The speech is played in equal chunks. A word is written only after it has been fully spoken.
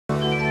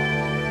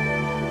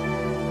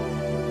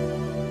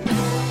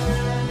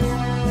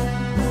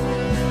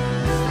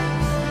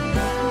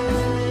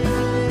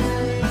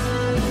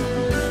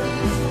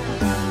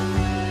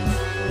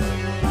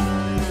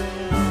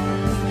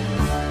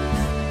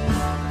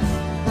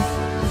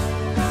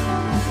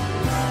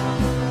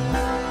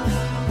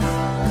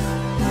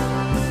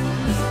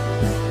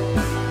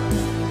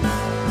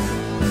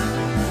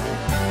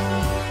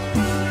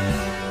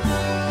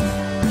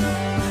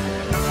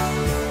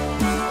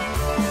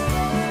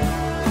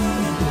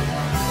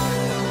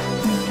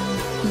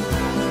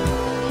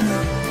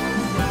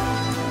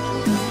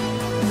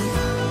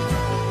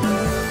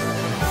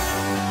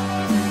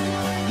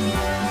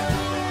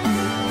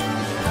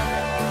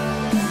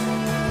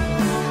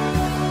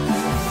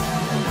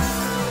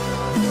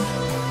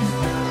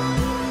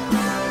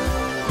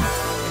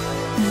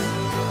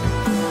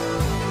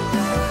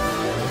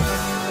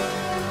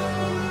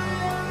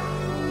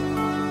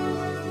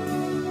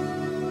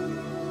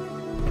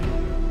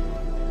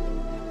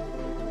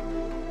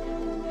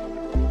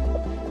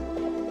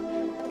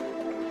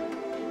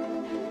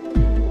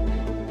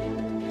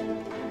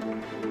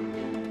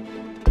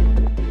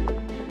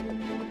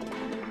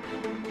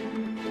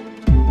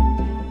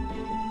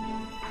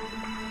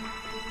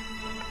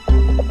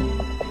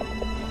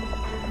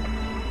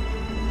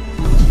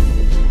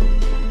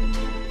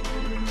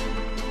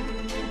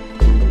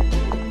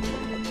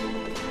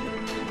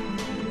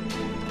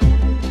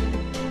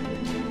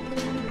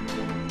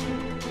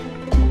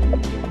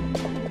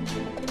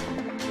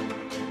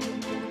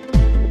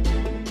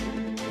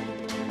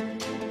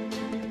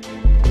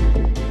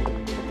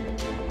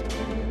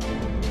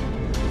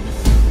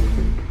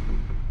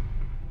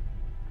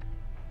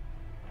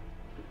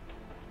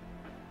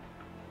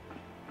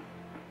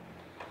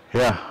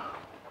Yeah,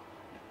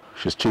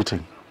 she's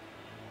cheating.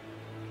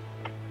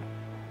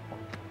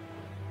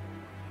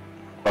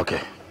 Okay.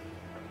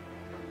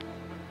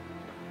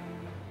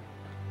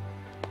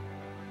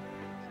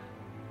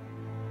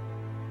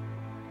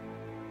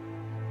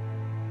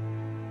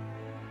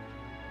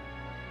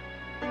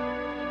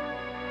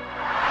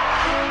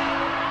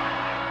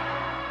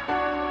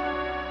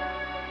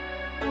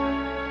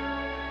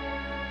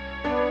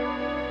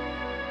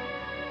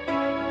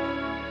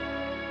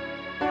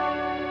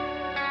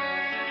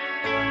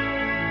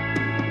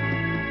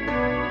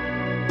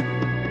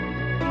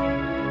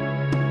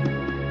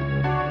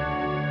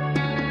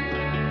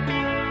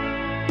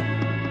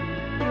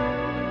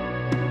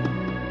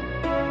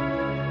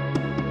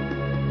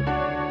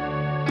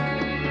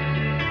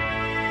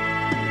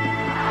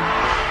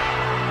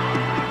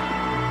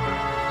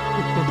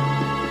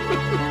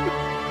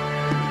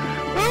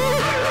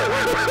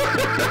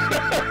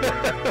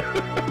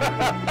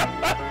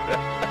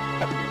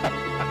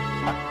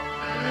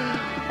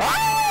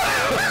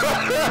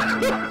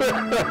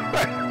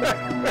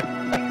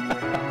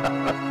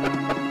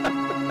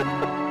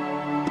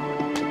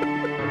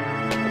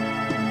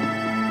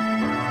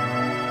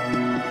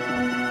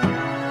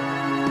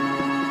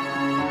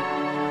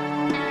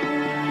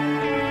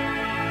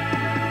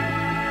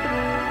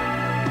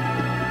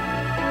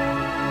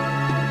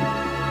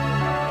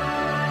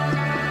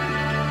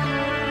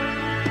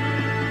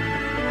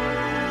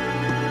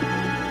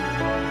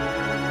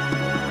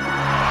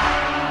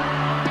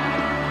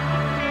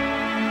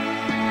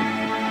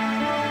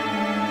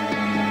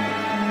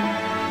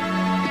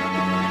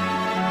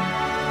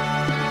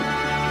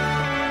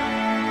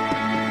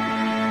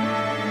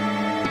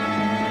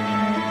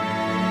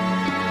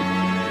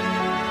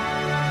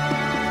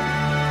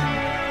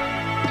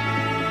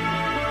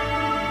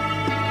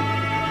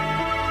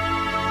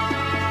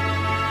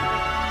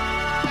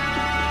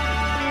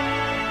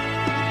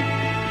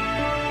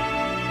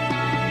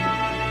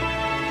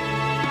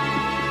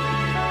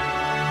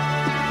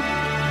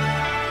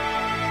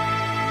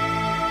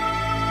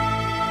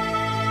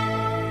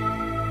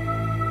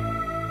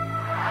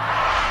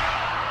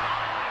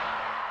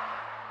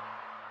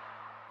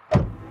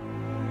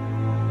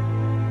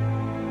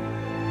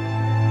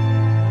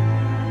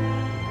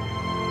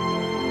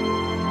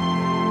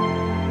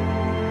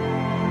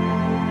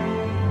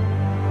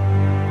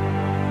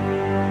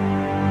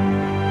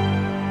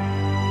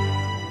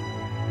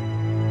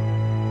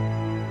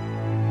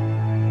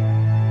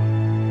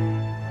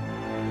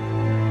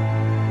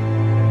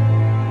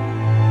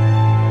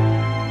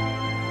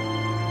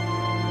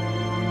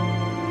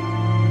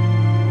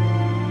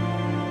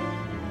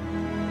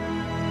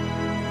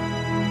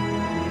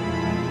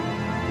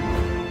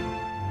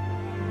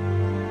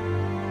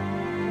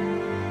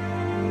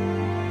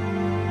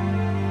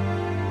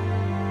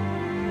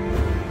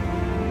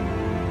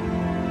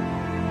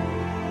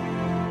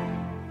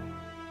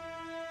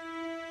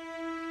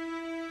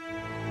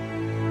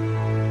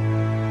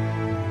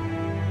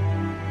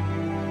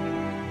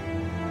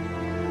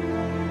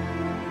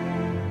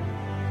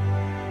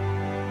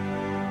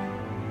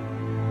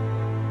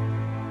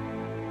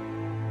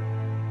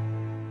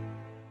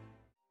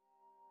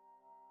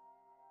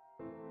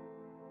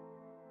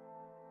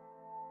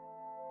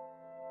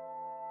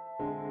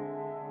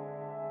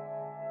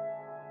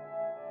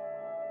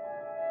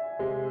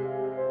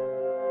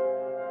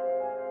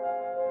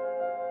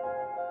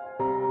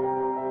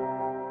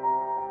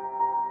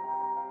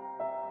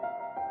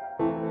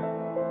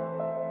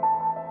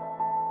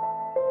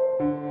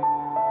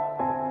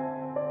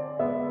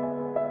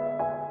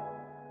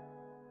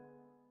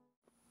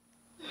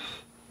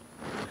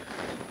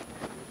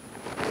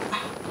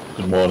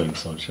 Good morning,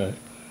 sunshine.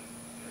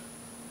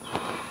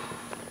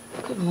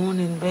 Good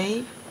morning,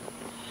 babe.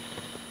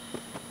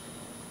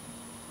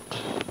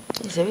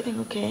 Is everything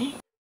okay?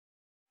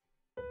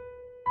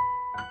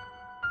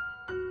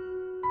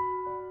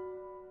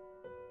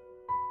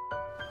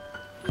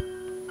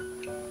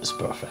 It's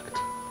perfect.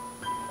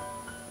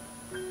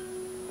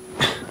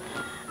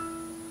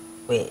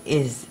 Wait,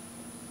 is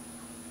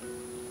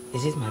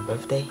it my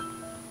birthday?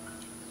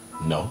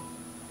 No.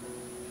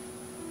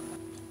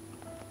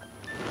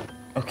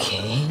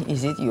 Okay,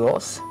 is it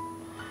yours?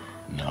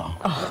 No.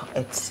 Oh,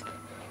 it's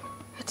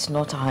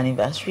not our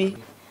anniversary.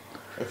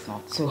 It's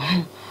not so.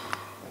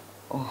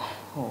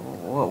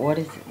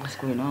 What's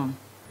going on?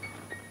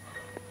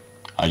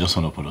 I just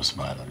want to put a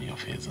smile on your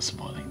face this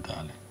morning,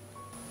 darling.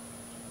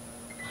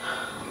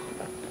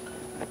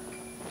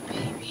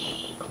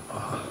 Baby.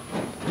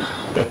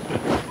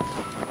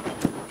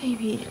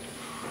 Baby,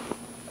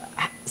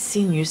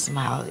 seeing you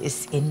smile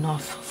is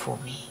enough for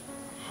me.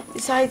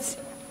 Besides,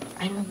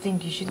 I don't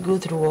think you should go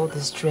through all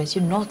this stress.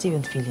 You're not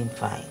even feeling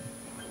fine.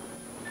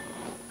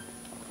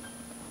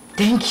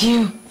 Thank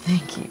you.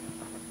 Thank you.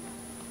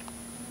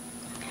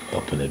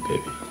 Open it,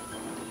 baby.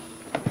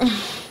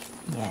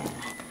 Yeah.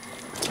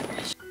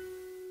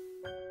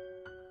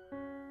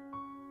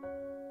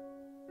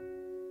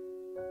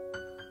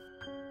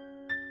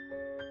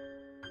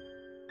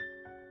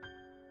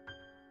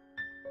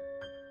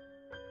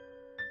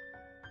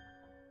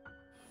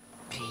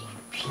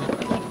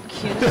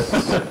 you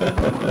so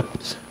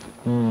much.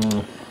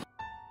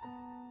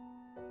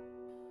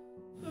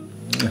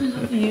 I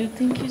love you.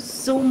 Thank you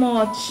so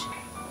much.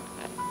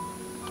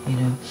 You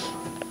know,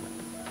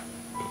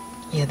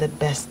 you're the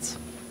best.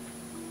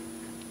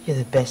 You're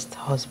the best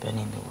husband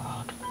in the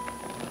world.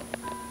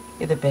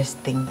 You're the best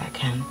thing that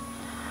can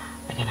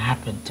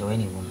happen to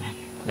any woman.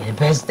 You're the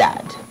best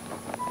dad.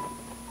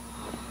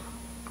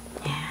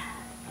 Yeah.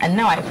 And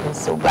now I feel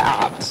so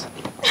bad.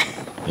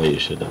 Yeah, you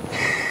shouldn't.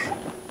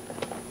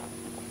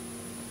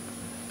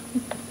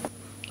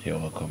 You're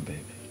welcome, baby.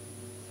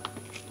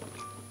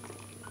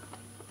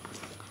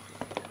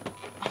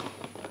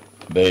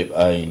 Babe,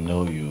 I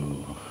know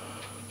you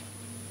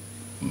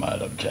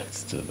might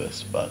object to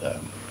this,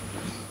 but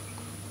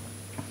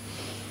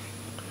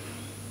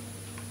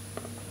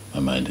my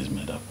mind is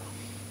made up.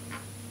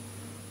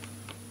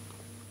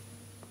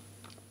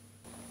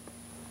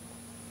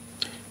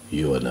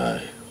 You and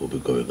I will be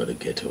going on a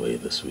getaway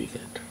this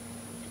weekend.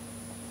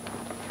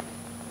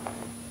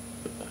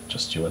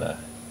 Just you and I.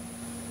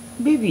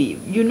 Baby,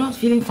 you're not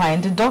feeling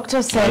fine. The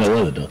doctor said... I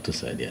know what the doctor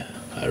said, yeah.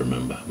 I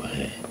remember, but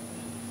hey,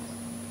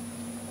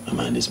 my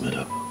mind is made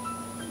up.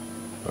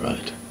 All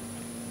right?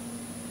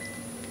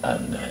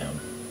 And I am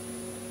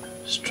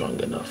strong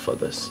enough for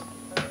this.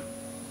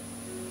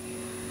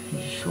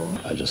 You sure?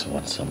 I just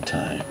want some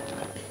time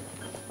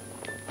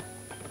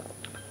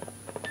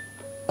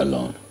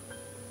alone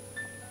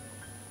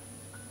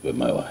with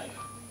my wife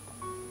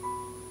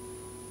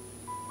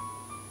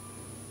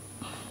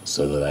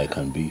so that I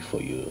can be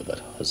for you that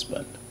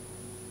husband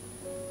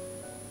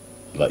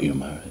that you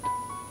married.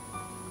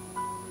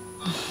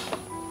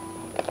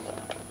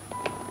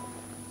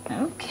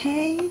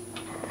 Okay.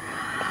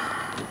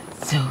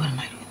 So what am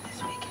I doing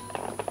this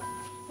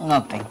weekend?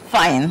 Nothing.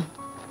 Fine.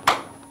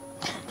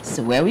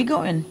 So where are we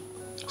going?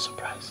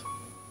 Surprise.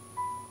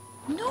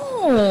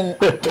 No,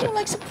 I don't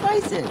like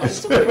surprises.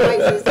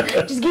 Surprises.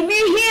 Just give me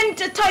a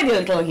hint, a tiny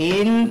little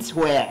hint.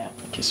 Where?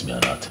 Kiss me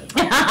on that time.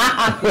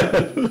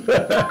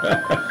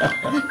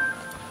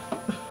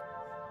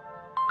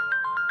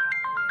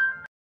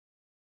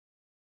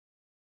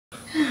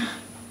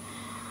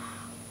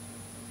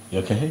 You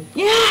okay?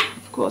 Yeah,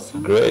 of course.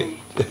 I'm Great.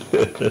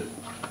 okay.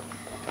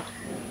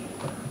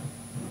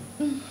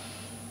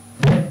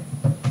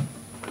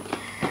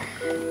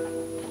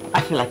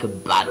 I feel like a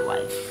bad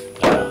wife.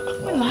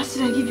 When last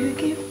did I give you a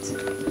gift?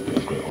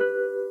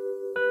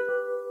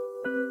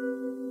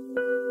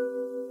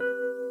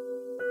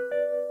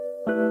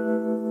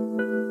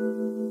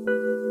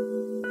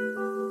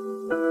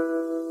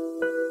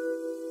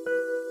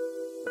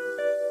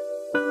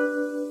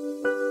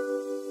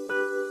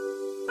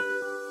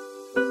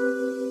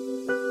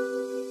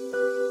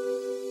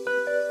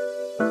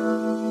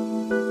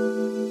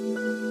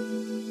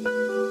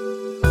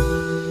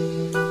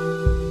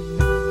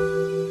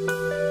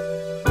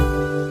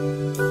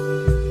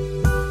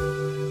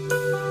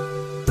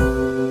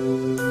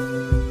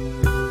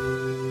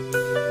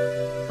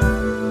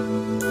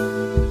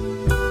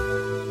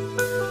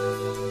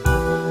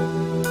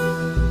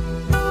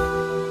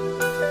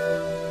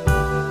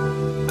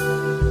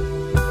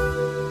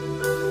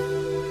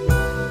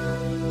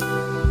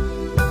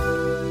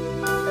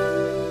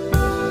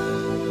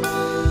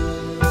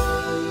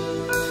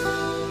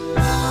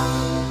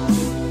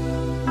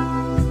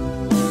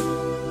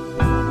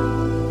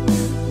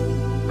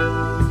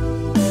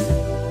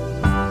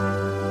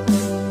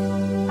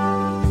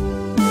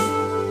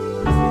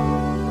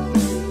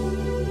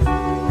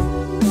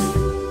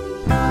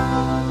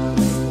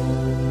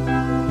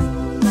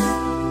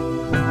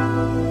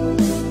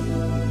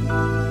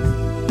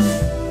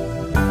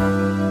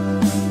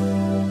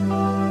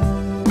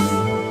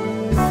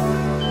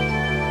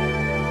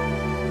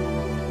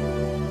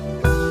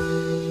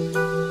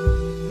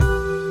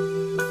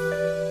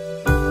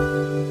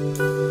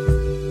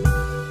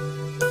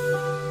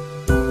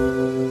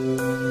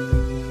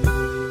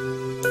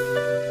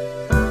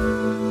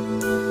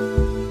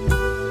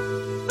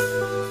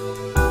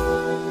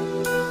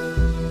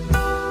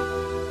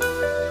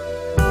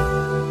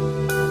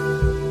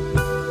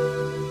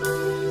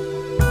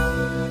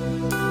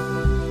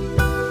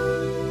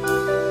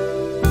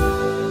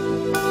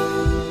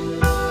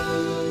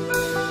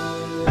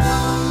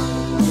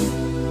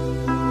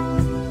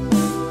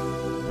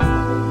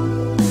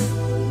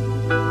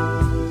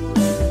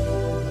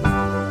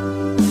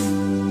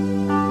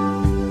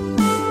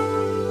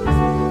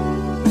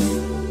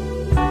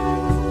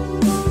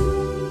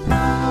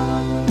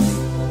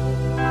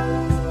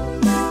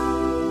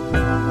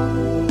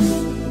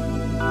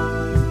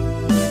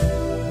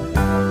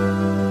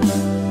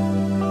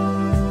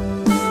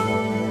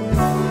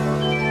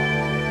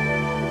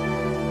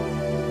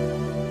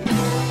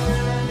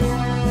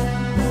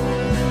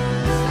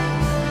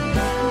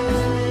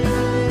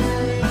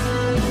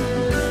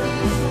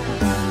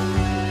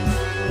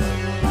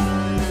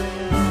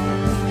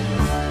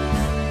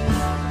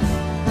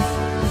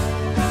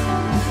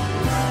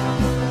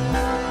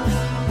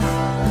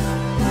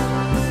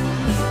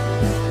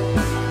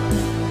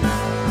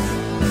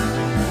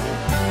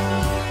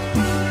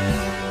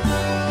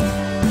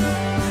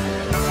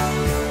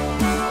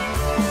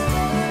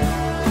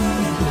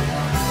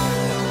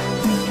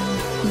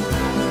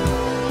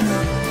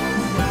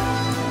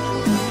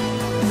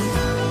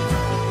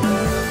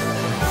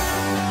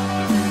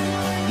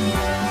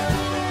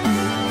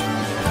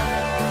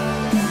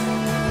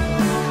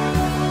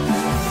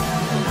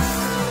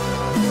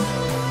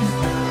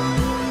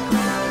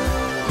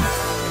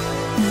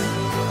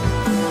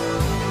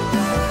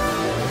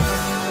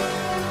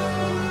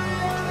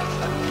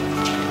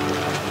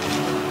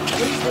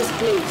 this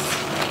place?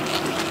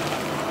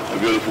 A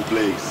beautiful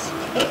place.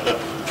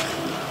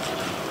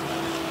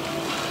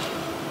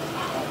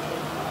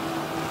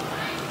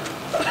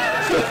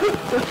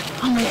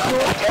 Oh my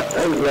God.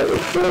 I'm ready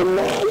for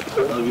love.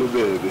 Love you,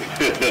 baby.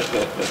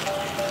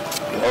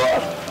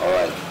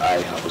 Alright, I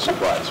have a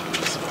surprise for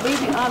you.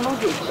 Baby, our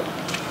luggage.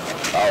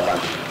 I'll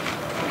handle it.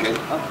 Okay?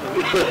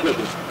 Okay.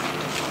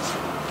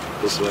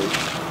 This way.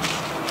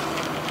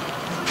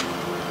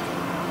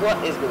 What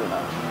is going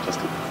on? Just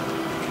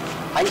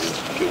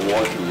keep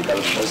walking. You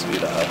gotta trust me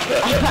now.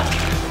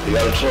 You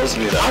gotta trust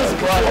me now. What is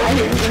going on?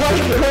 Baby, what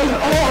is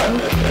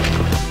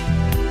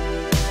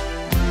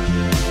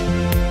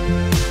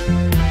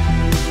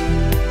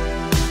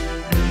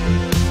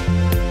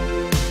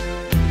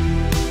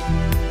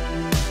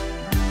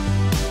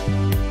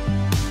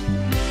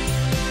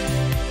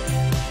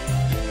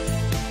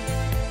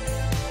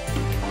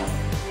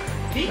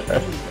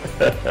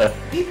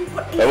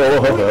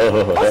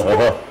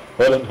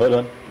Hold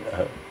on.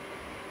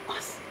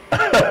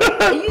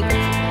 Are you...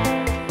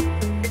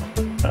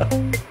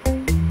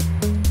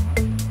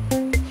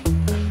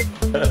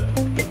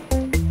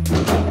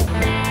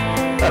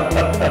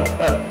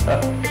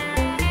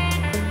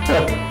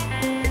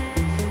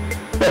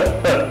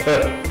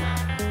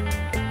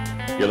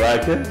 You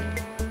like it?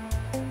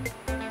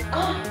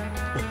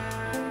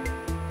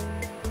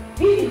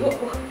 Baby,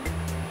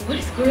 what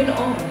is going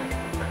on?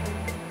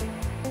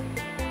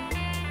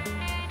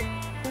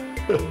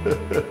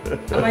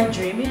 Am I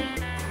dreaming?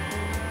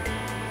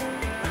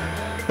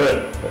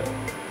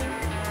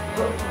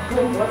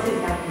 What is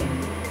happening?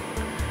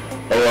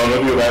 Oh, well,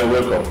 maybe you might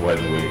wake up when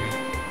we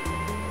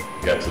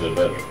get to the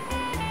bedroom.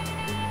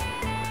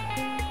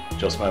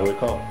 Just might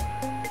wake up.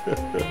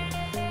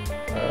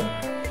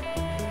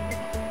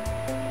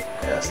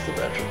 Yes, the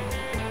bedroom.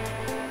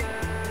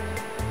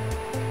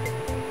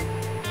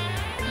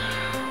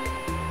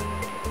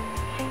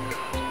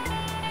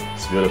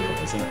 It's beautiful,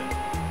 isn't it?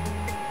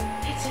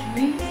 It's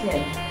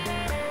amazing.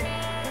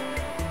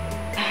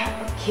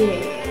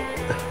 Okay.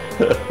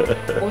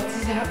 What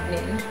is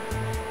happening?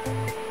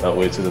 That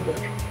way to the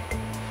bedroom.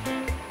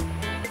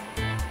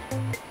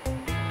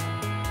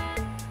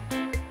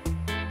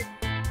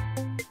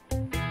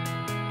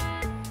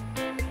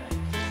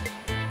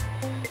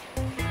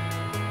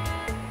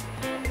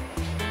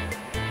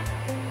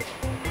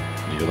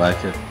 Do you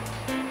like it?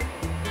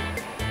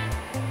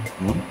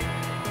 Hmm?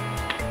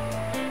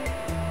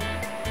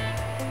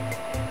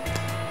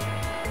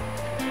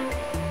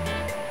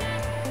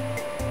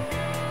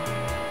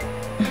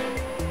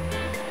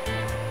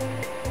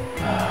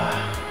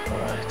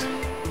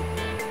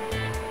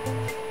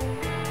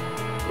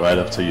 Right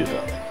up to you,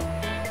 darling.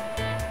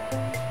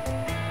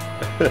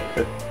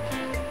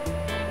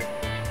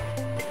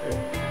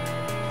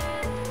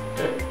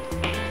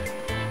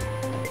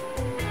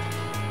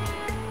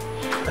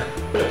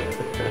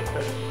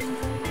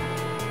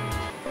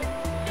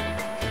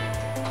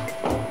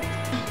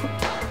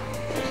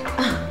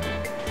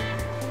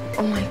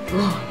 Oh my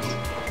God.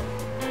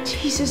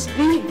 Jesus,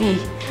 baby.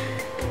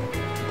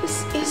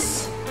 This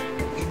is...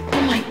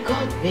 Oh my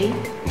God, babe.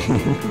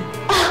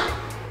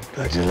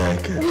 How'd you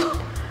like it?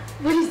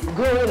 What is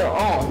going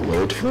on?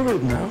 Wait for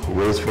it now.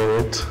 Wait for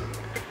it.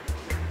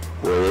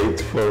 Wait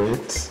for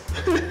it.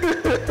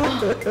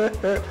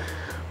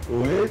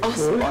 Wait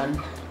for it.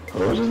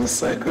 Hold on a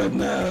second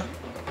now.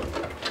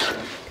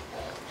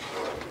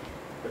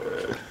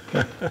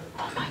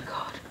 Oh my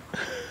God.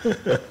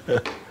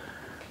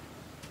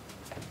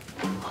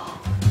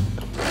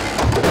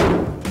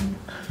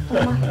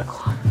 Oh my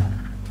God.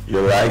 You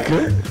like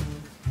it?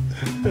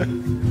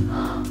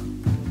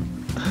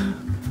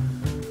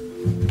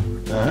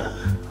 Huh?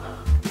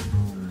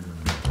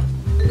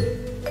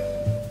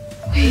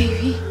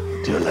 Baby.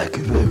 Do you like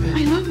it, baby? I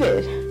love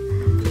it.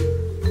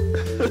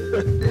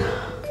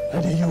 I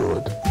knew you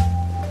would.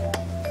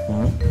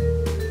 Hmm?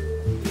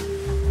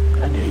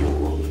 I knew you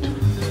would.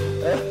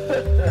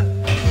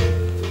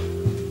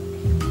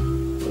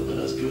 Well,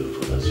 that's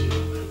beautiful. That's you,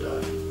 my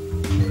darling.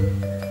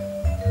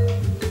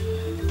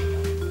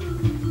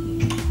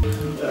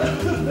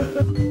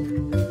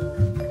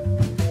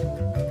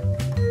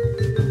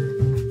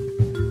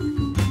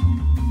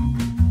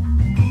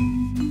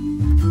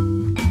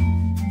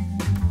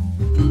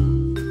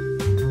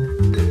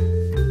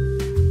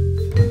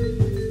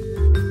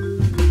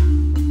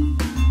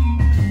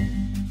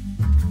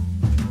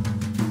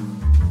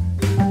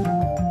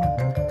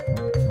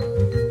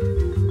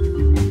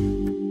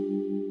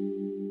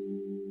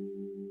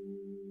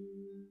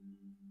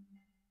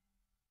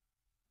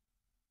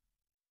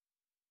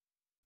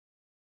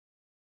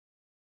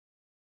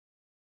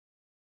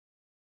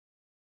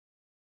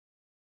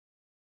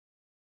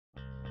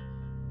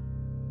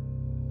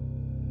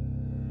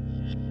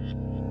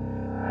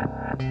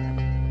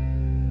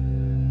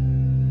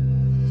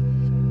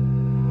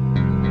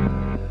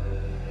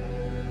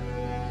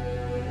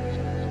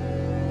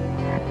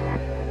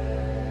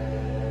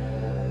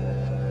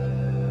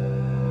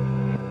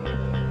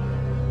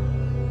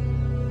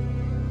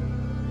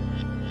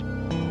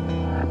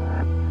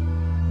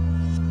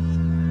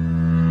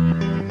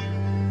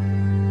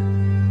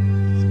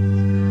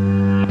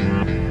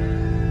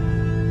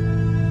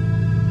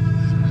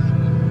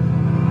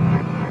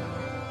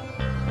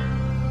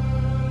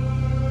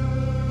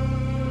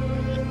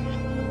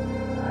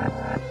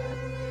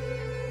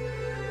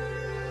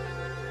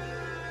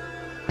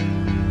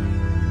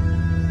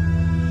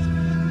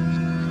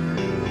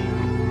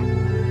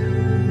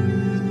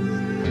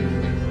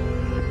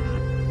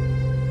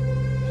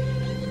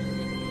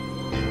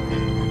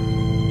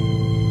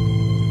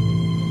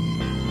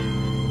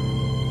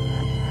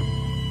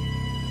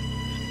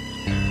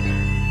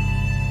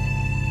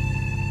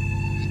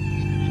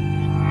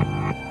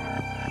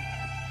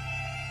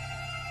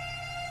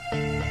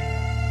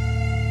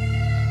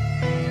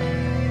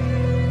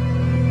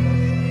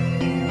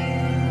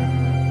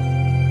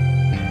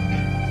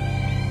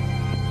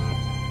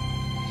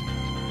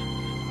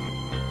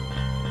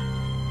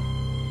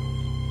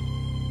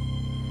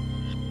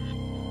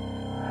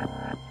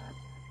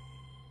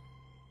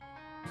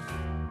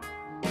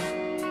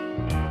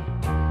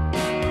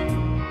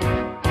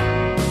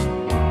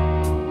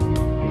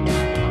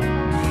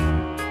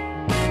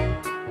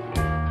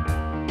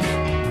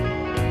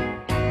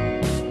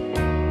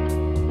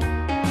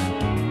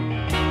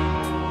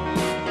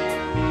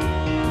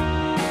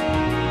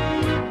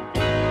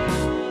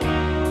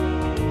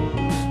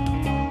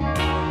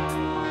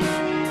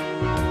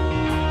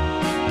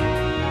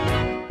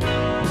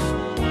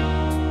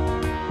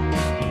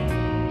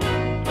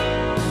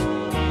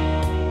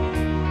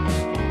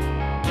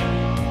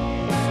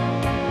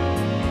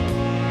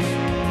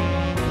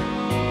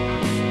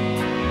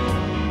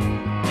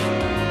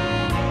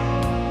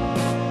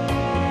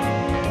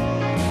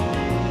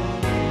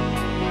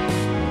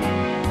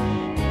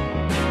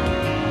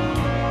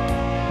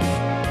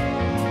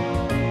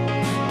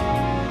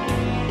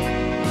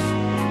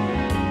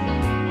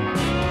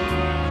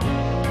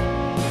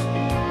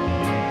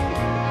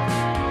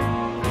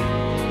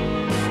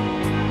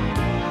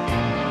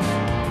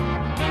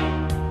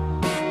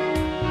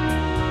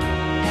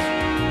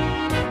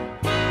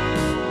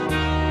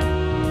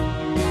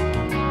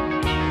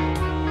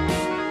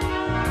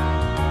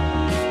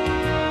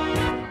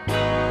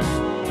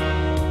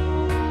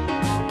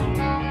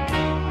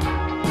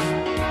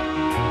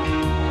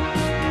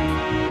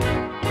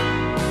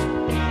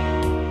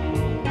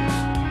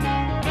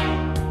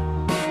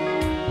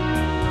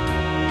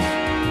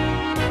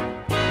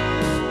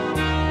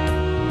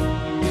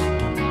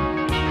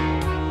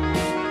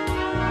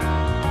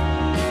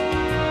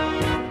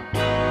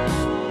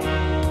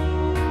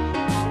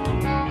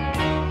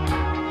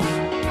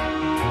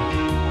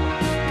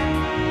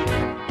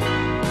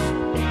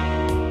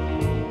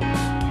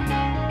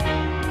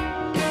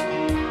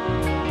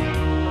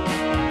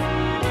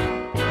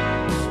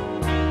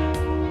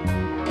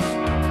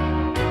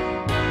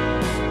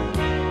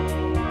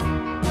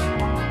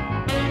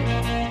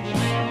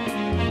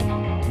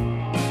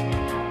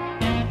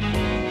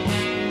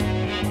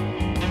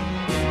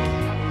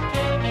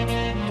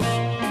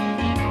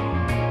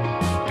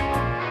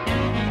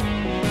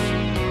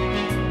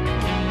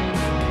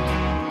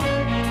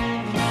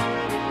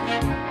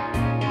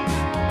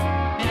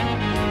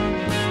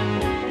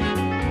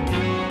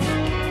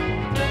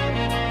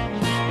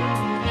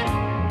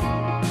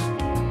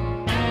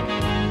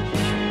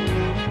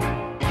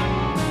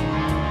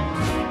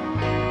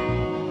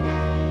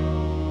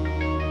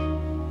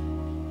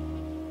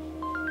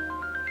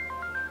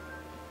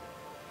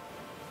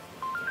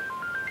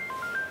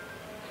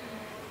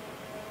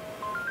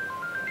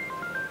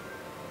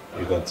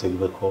 can take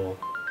the call.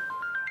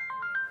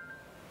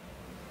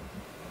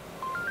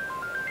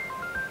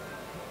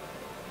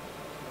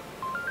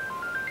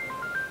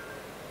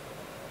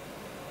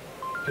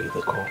 Take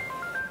the call.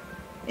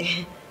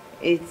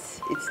 It's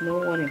no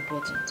one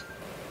important.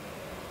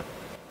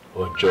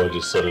 Well, George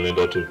is suddenly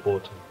not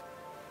important.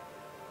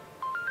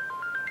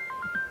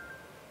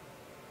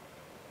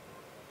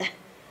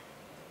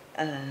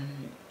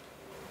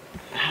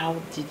 How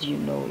did you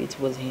know it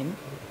was him?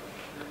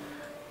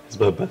 He's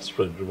my best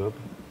friend, remember?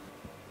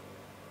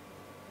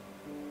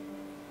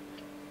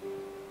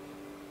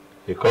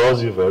 He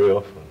calls you very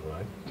often,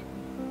 right?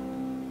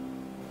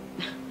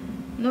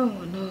 No,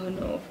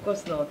 of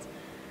course not.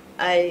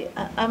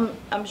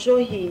 I'm sure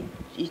he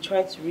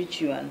tried to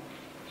reach you and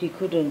he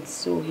couldn't,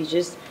 so he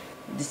just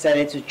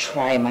decided to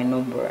try my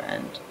number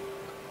and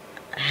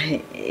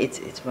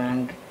it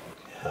rang.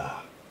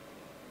 Yeah,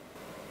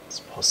 it's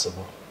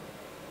possible.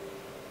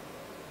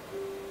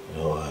 You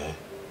know, I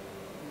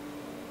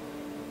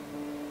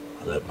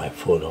left my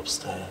phone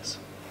upstairs.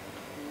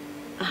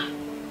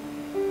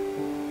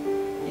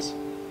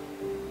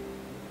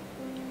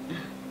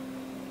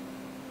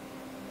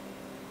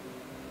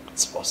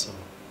 It's possible.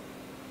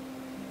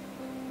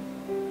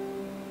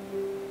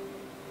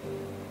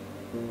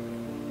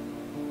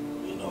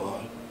 You know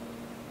what?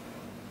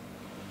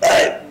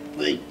 I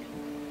think.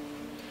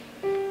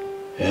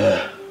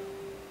 Yeah.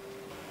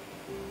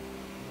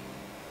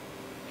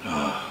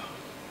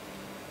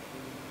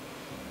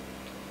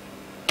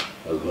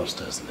 I'll go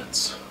upstairs.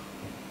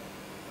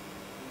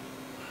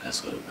 Let's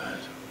go to bed.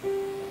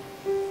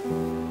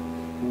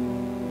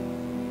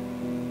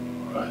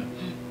 All right.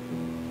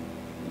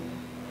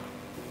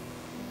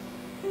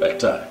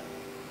 Bedtime.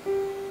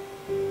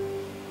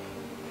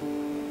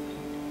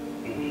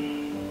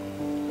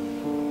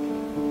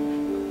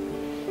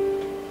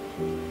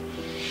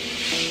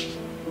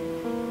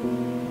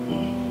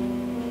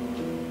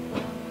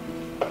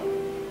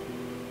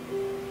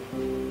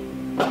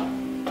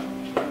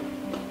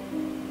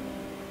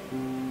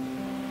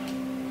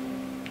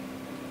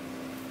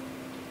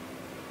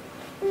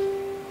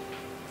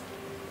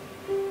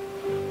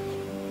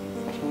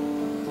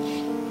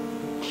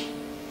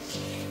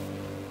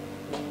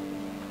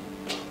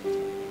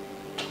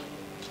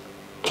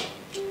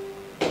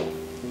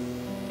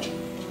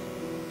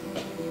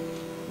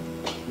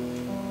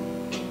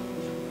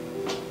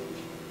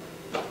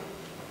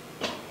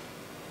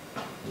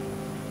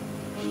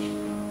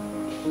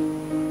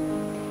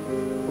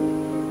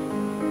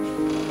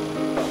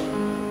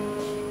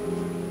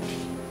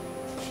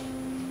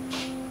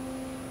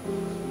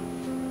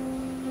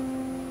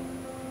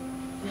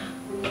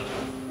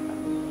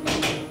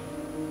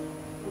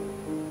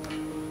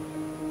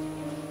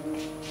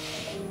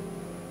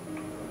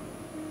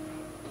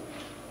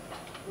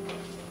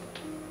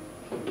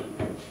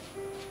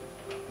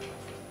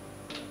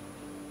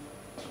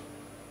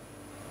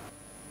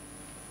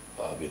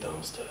 I'll be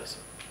downstairs.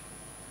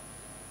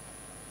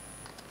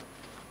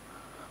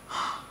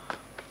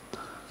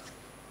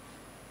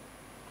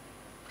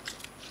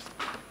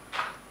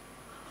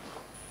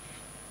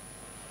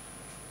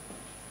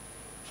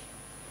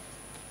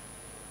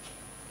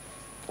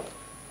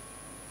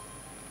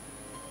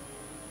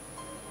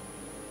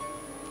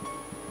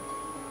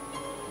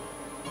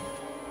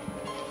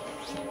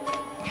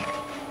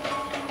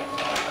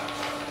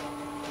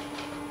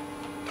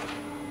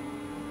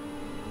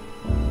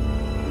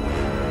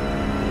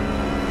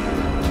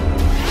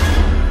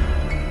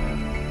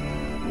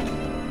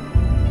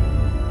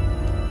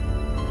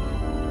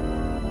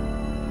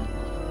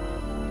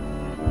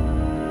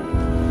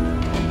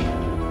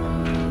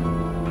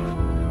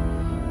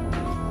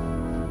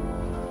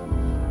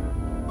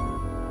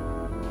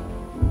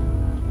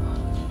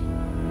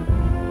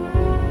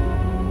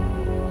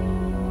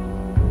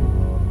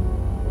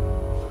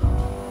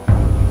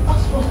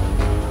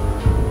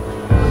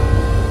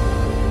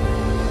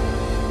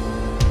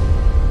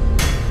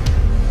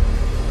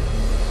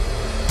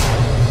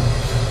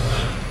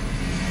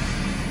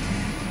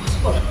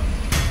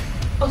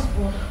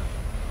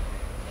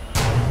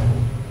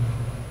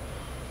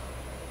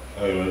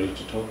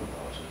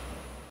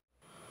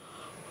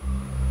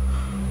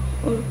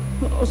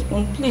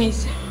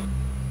 Please.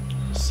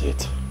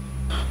 Sit.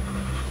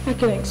 I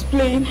can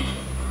explain.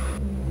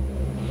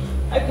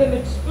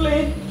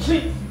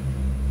 Please.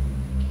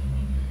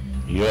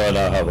 You and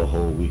I have a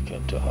whole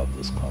weekend to have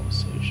this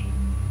conversation.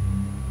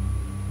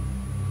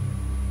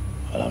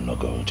 And I'm not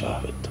going to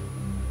have it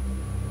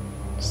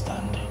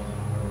standing.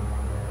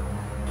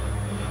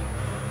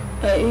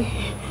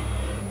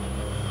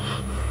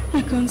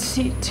 I can't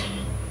sit.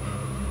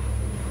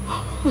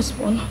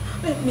 Husband,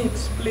 let me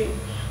explain.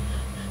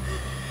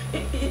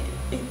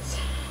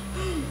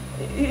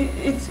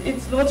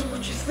 It's not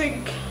what you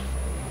think.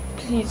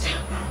 Please,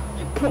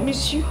 I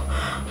promise you,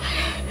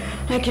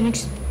 I can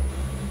explain.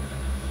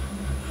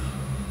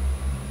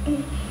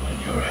 When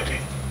you're ready.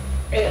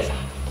 Yes.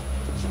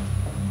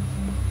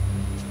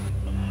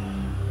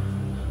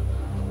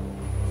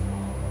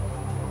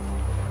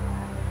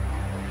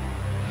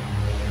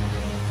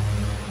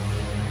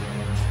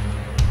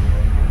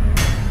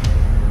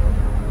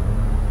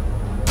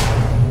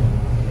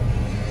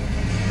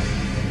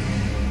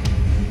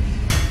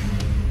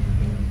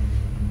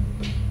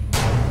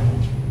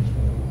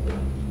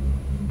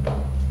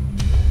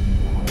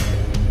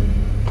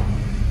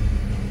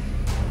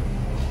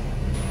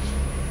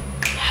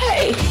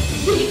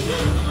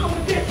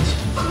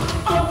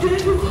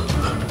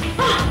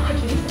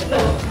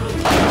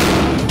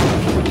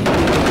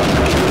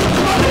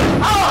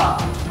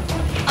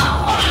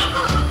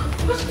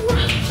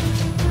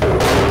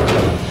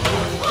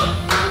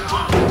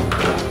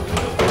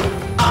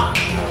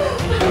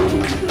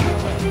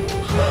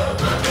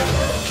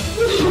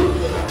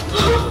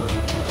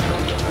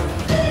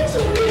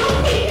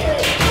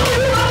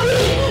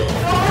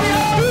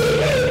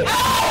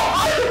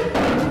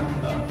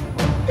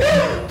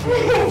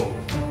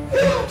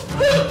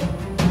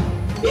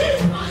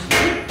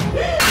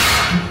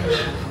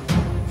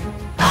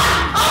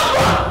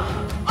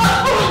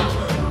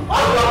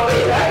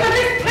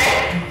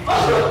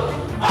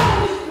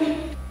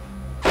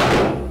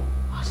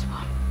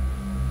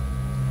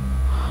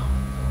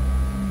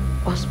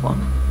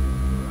 Osborne.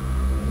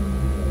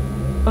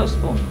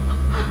 Osborne,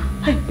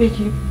 I beg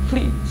you,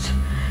 please.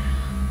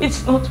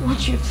 It's not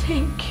what you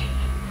think.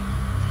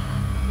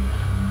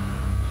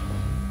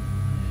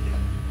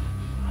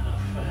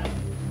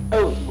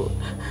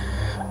 Osborne,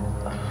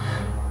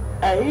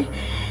 I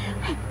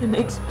can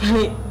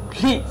explain,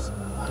 please.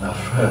 An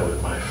affair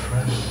with my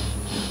friend,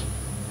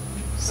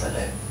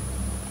 Saleh.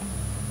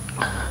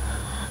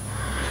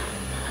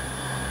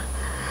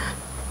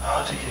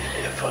 How do you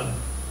even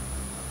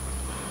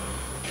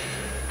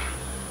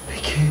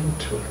begin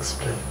to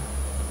explain?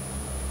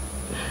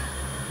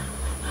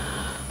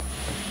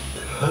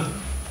 Huh?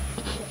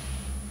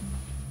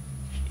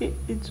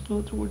 It's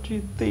not what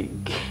you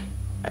think.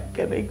 I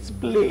can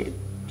explain.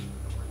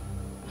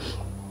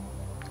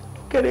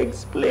 Can I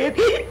explain?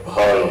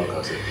 How long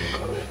has it been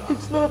going on?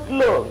 It's not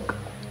long.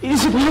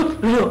 It's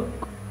not long.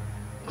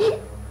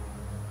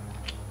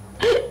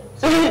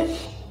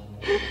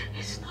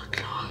 It's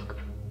not long.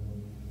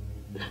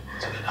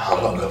 So then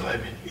how long have I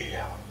been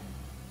here?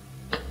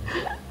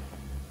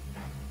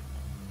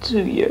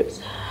 2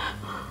 years.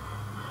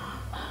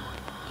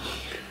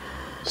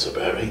 So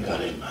bearing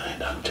that in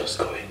mind, I'm just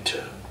going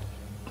to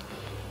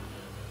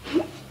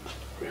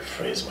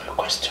rephrase my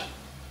question.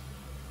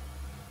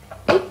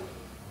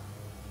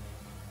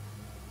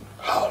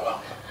 How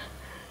long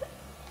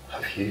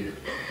have you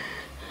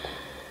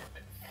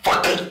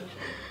fucking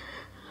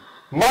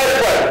my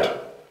friend?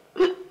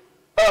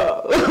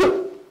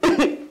 Oh,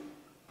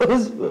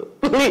 Osborne,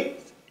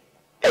 please.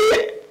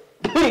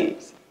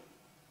 Please.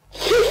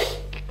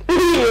 3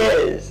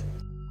 years.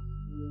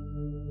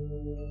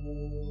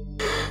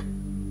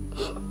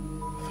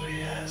 3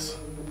 years.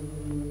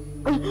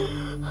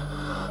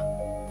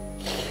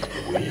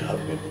 We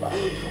have been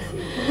married for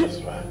 3 years,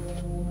 right?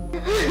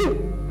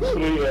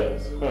 3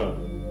 years, huh?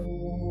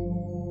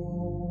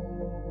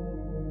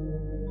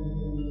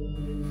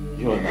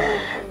 You and I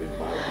have been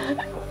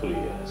married for 3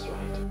 years,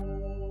 right?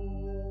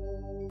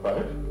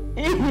 Right?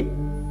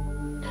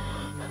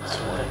 So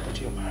why did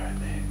you marry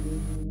me?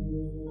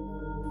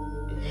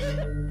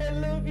 I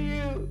love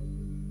you.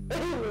 I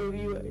love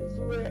you, I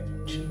swear.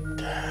 You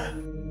dare?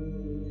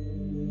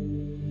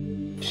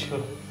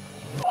 You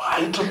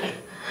lied to me.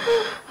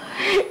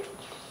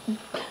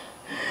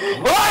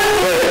 Lied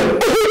to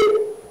me!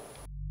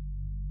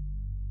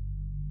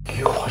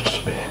 You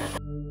watched me.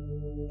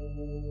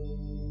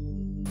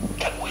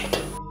 Can wait.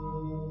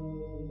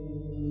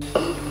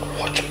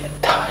 Watch me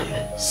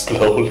die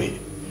slowly.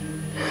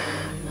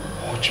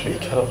 Watch me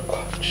get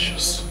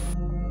unconscious.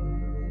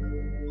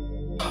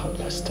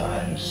 Countless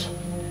times.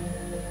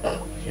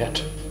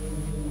 Yet,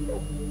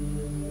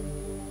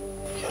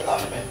 you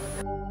love me.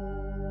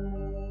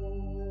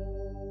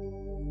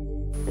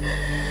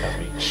 You've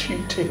been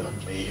cheating on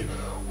me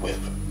with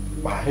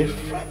my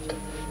friend.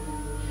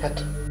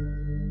 Yet,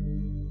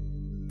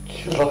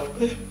 you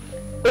love me.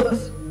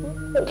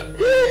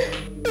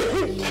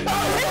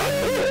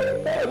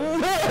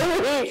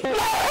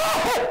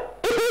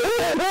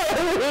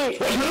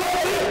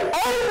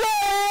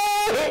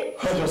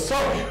 I'm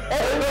sorry.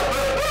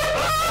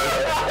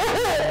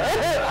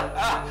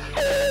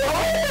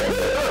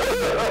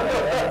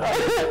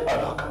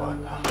 Oh, come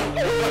on now.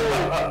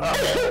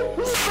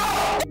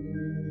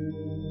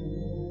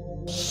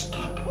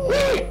 Stop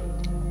with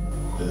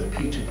the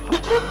beauty.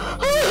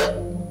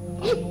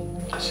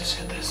 As you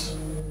said this.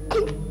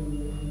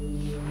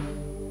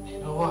 You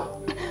know what?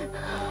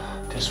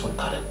 This one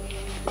got it.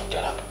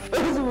 Get up.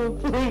 Osborne,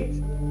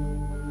 please.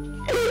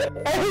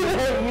 I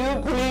love you,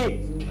 please.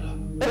 Get up.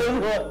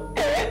 Osborne,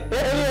 let me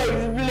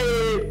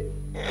explain.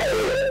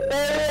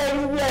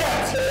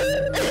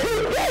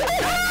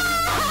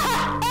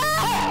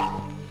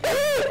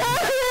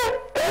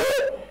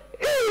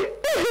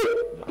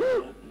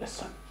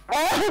 Listen.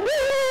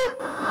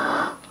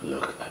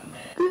 Look at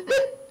me.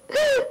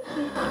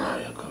 Now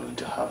you're going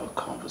to have a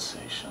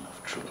conversation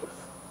of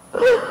truth.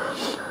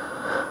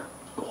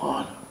 Go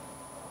on.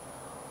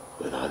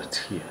 Without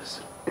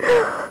tears.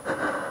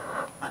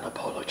 And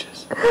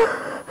apologies.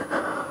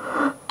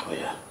 Oh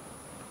yeah.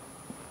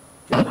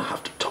 You're gonna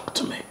have to talk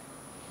to me.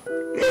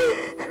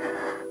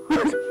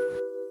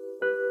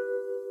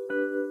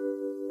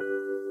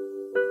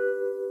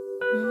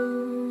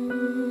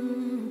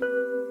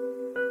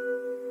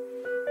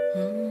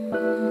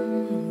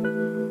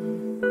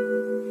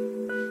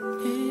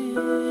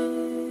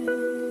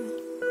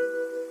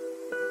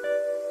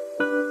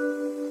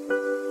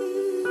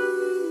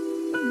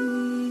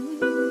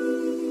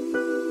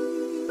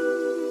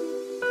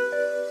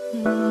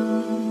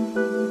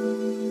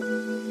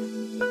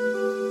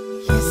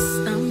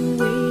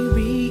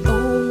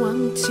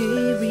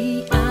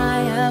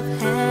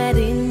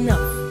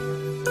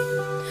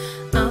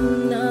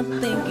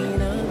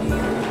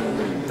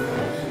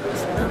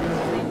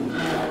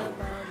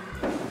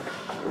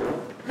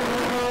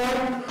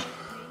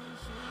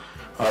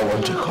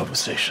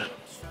 Conversation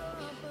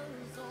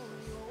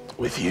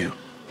with you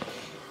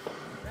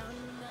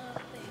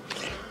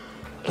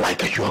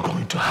like you are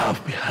going to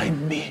have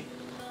behind me.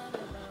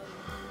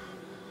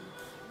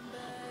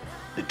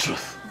 The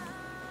truth.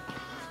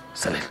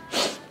 Celine,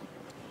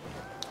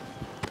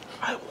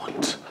 I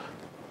want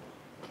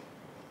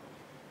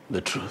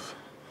the truth.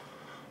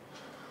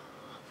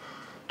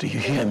 Do you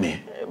hear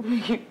me?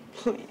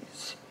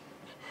 Please.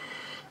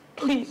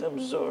 Please, I'm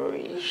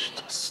sorry.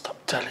 Just stop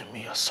telling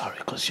me you're sorry,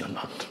 because you're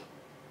not.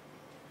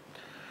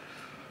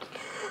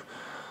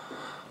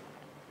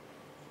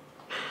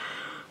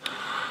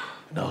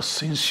 Now,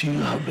 since you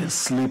have been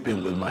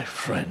sleeping with my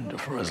friend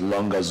for as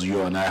long as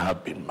you and I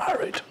have been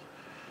married,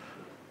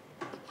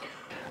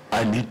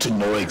 I need to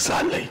know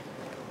exactly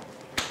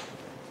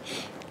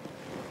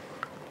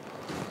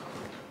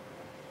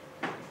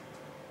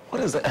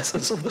what is the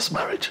essence of this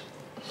marriage?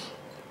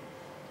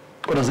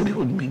 What does it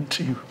even mean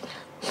to you?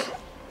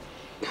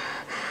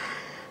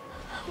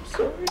 I'm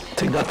sorry.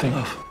 Take that thing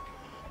off.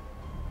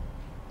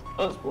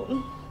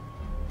 Husband,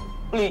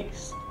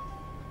 please.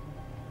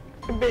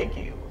 I beg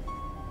you.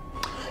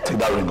 Take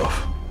that ring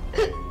off.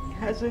 It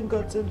hasn't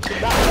gotten to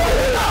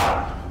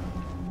that.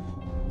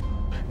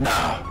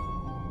 Now.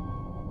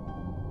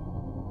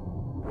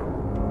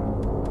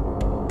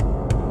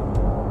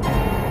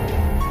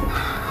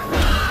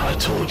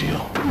 I told you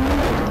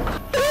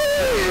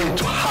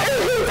to have a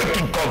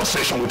freaking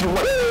conversation with you.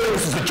 What?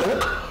 This is a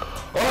joke?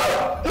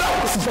 Alright?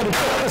 No, this is not a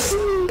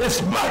joke.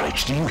 It's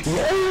marriage. Do you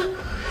hear?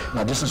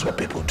 Now, this is what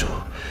people do.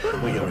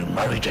 When you're in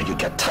marriage and you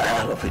get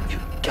tired of it, you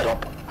get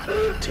up and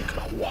you take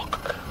a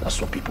walk. That's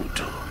what people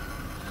do.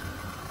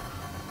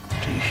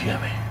 Do you hear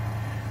me?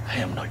 I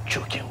am not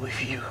joking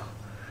with you.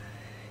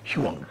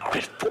 You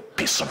ungrateful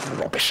piece of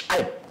rubbish.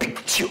 I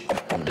picked you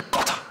up from the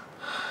gutter.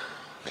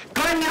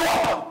 Clean you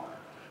up.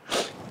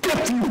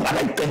 Give you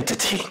an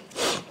identity.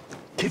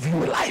 Give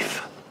you a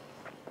life.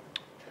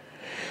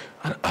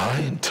 And I,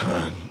 in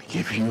turn,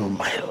 give you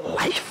my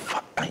life.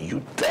 And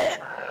you dare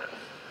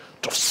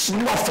to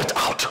snuff it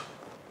out.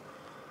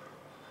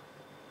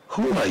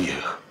 Who are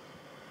you?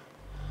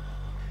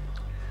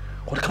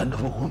 What kind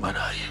of a woman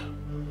are you?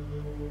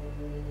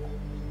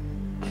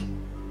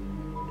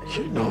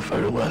 You know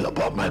very well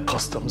about my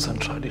customs and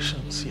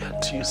traditions,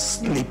 yet you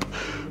sleep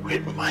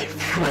with my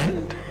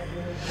friend.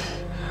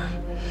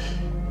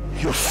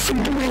 You're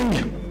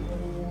fiddling,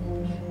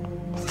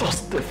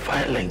 thus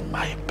defiling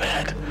my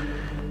bed.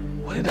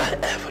 What did I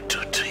ever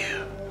do to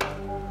you?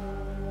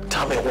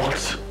 Tell me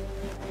what?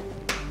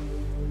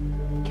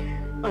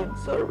 I'm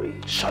sorry.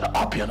 Shut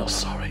up, you're not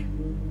sorry.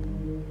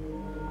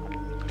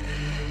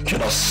 You're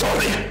not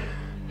sorry.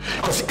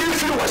 Because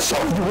if you were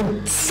sorry, you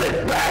wouldn't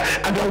sit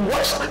there and then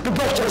watch the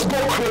doctors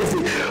go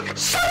crazy,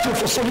 searching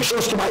for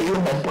solutions to my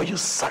ailment. But you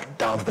sat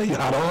down there, you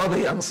had all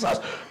the answers.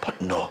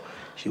 But no,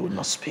 you would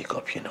not speak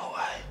up, you know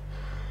why?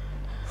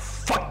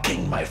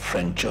 Fucking my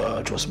friend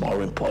George was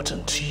more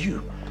important to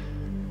you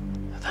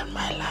than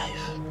my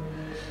life.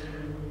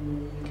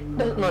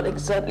 That's not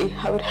exactly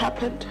how it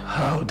happened.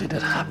 How did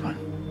it happen?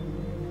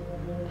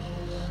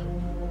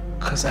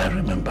 Because I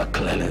remember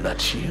clearly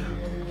that you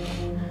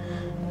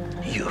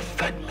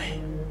fed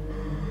me.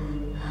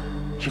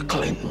 You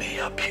cleaned me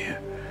up.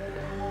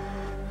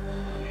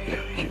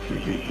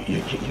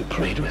 You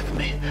prayed with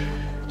me.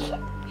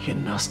 You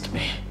nursed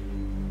me.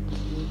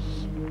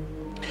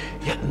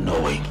 Yet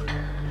knowing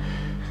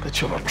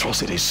that your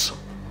atrocities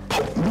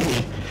put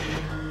me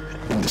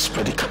in this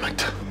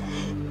predicament.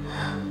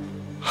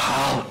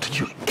 How did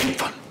you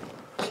even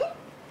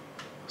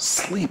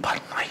sleep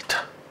at night?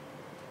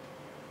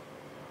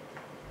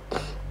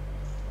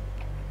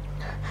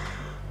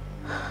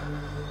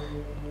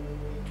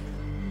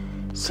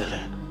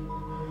 Celine,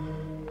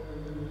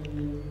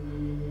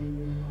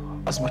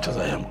 as much as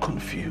I am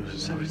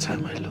confused every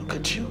time I look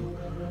at you,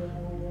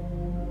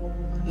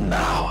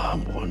 now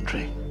I'm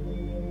wondering,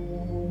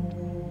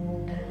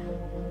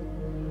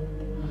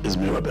 is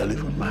Mirabelle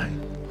even mine?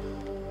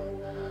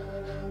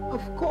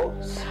 Of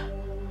course.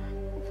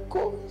 Of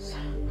course.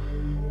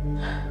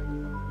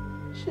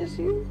 She's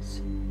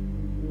yours.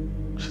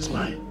 She's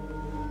mine.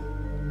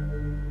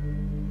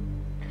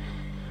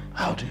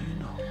 How do you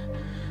know?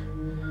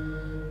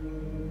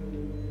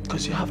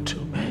 Because you have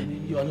two men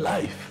in your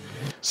life.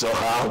 So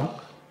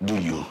how do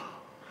you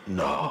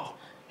know,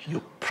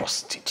 you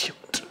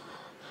prostitute?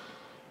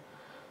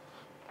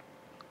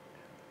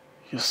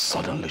 You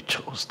suddenly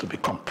chose to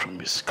become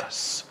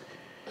promiscuous.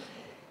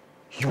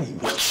 You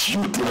witch,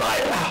 you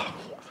Delilah.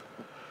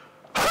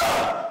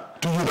 How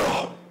do you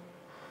know?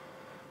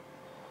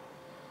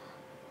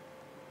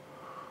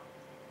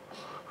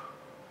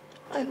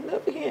 I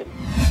love him,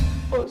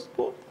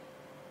 Osborne.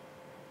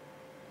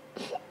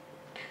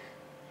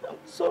 I'm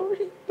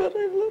sorry, but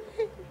I love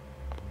him.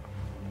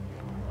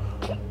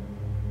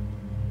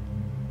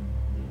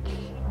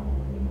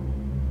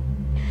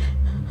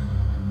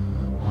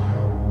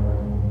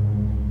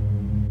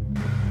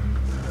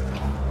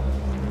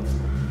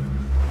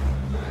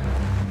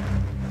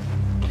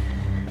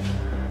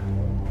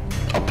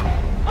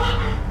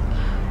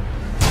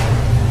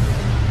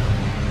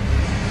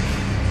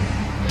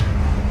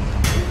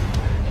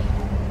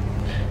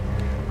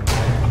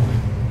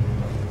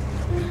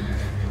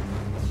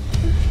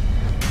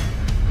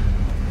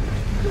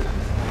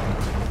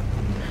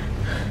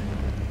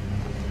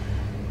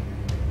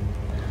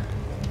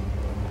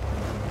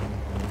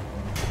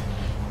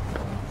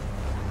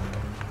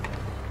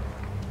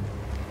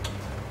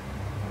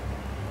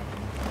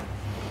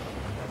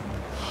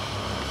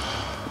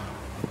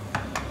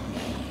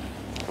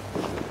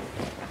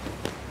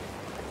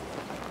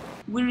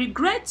 We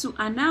regret to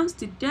announce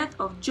the death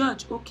of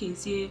George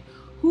Okezie,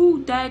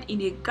 who died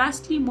in a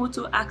ghastly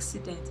motor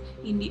accident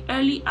in the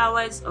early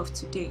hours of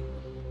today,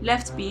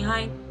 left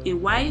behind a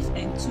wife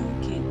and 2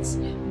 kids.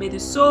 May the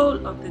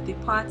soul of the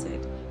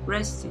departed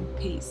rest in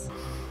peace.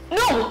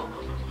 No!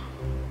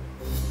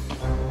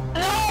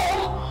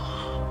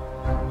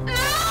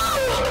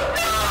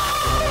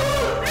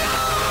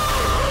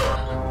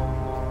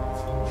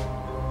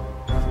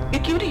 You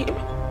killed him?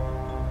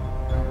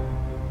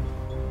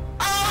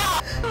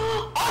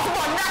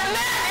 Osborne, that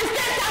man is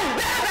 10 times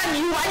better than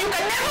you, and you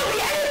can never be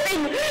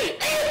anything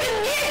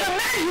near the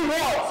man you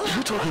want. Are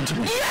you talking to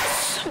me?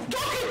 Yes! I'm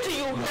talking to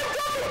you! I'm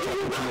talking to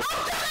you! I'm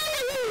telling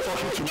you! You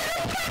weak man!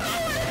 That's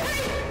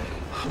what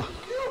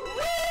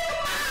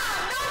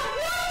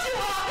you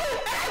are!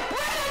 And I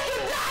pray that you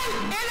die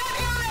in an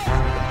illness!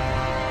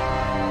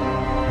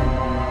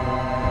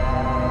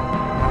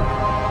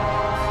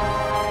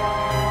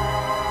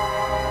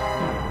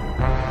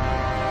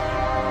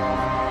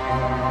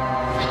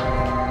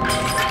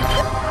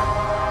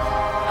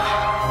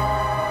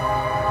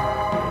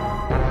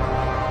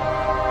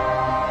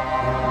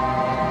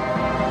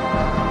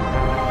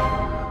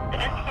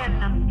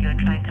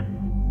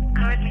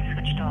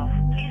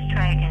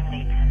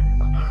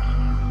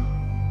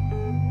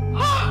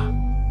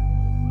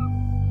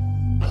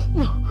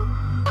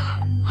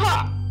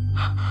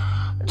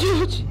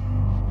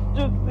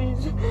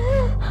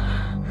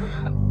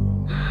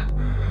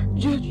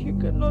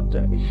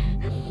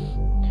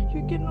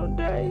 You cannot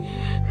die.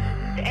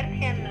 The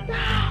MTN number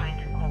you're trying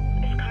to call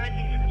is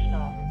currently switched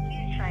off.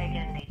 Please try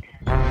again later.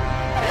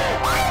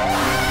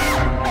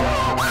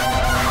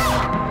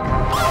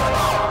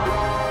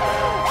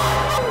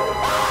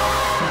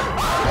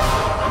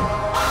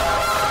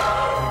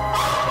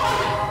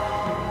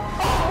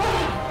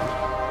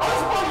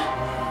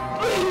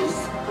 Please.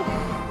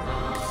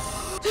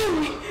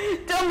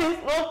 Tell me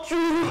it's not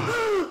true.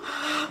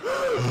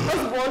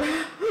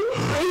 Osborne,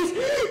 please.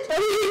 Tell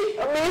me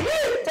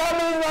it's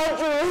not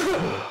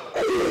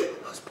true.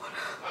 Osborne,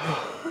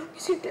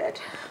 is he dead?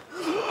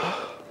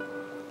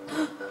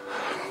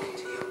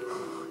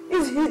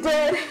 Is he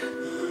dead?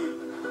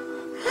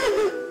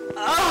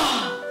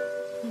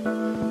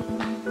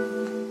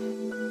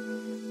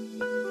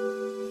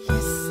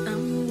 Yes,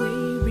 I'm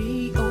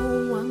weary,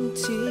 oh, I'm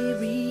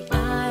teary, I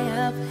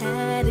have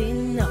had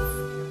enough.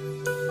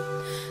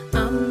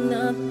 I'm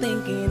not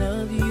thinking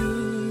of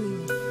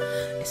you.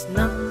 It's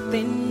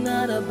nothing,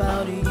 not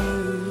about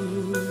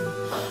you.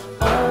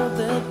 All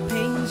the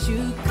pains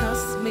you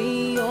cost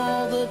me,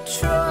 all the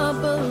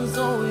troubles,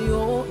 all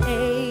your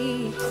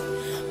aches,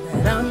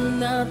 that I'm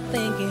not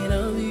thinking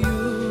of you.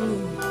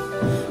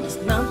 It's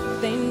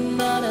nothing,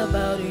 not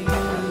about you.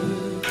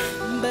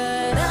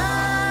 But I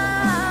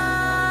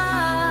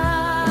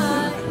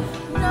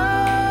know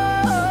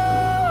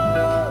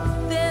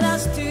that I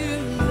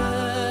still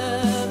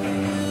love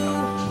you,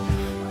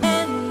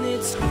 and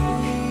it's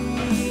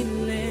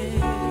healing.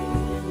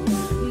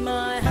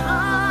 My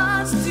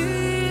heart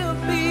still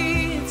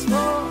beats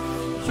for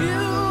you,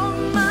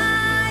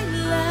 my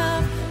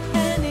love,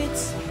 and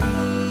it's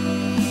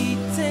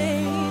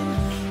beating.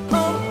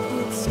 Oh,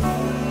 it's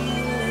healing.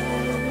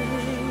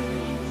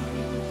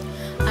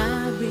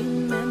 I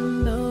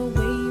remember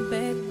way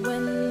back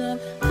when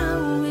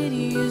how it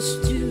used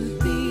to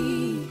be.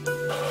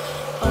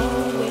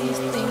 Always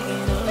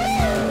thinking of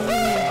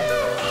you,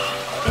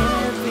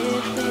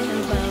 everything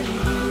about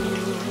you,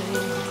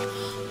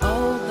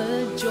 all the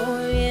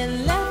joy and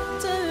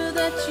laughter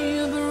that you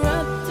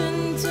brought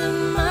into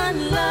my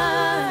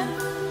life.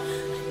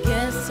 I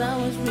guess I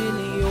was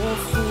really your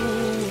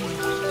fool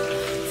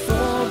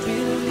for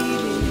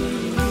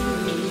believing in you.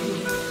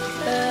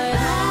 But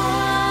I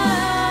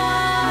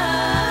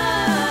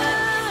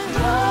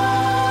know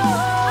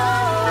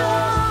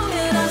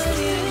that I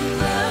still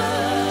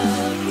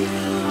love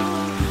you,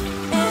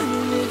 and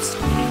it's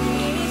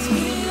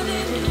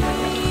healing me.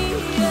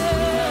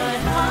 My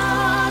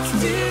heart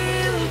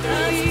still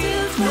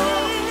beats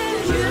for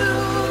you,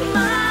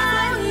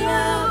 my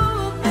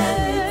love,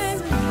 and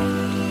it's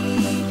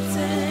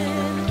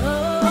beating.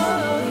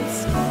 Oh,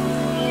 it's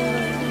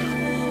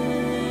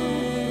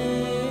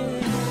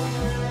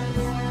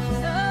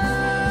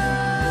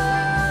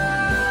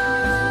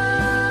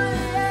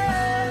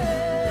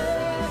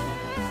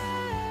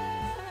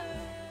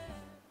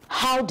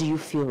How do you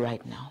feel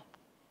right now?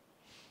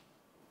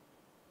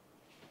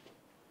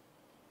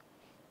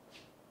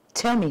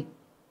 Tell me.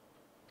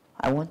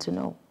 I want to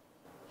know.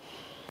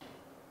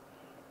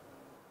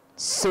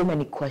 So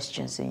many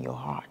questions in your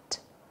heart,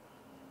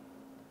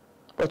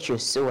 but you're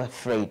so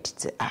afraid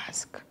to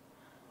ask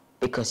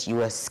because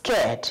you are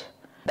scared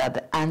that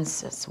the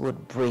answers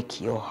would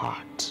break your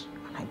heart.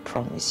 And I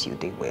promise you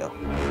they will.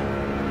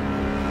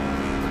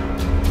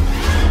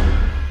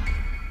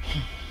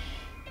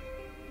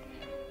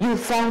 You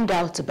found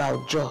out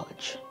about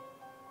George.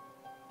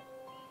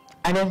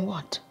 And then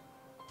what?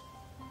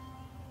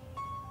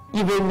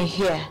 You bring me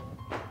here,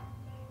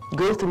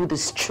 go through the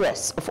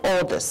stress of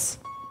all this,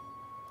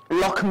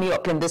 Lock me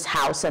up in this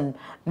house and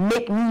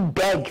make me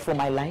beg for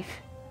my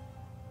life?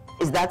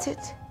 Is that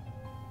it?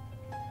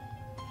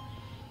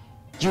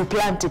 You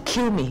plan to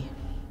kill me?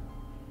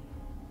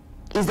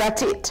 Is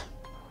that it?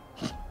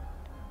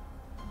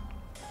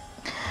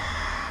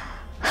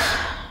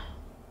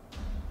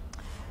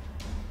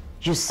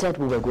 You said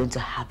we were going to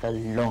have a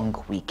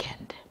long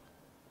weekend.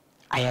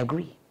 I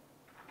agree.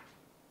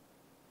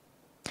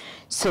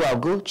 So I'll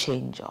go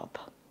change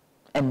up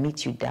and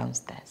meet you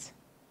downstairs.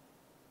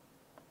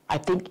 I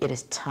think it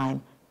is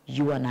time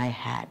you and I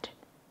had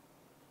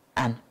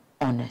an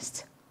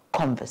honest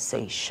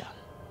conversation.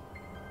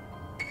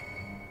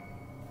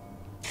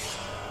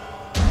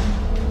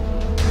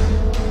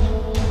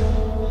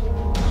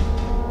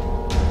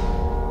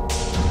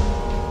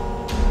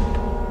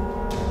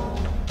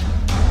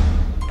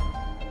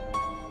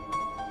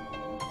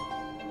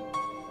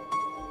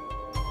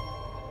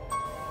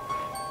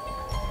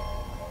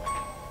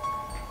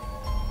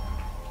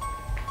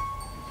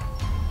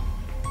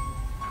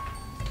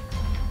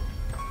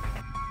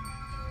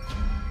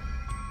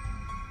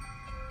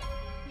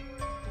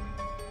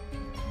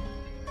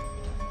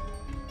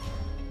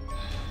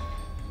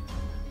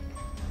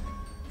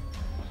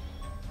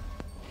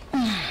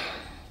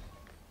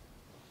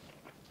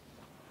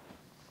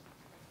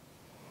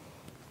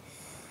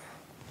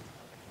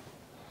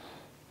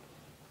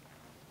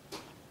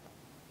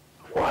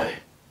 Why?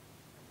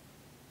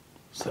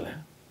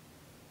 Selena?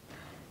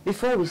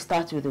 Before we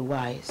start with the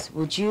whys,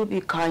 would you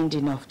be kind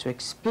enough to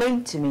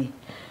explain to me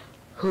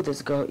who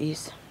this girl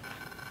is?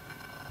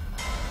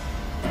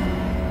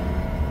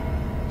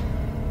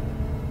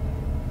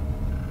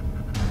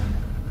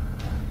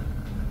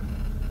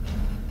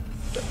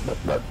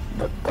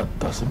 That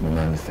doesn't mean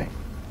anything.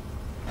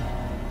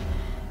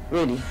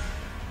 Really?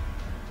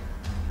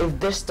 If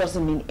this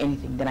doesn't mean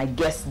anything, then I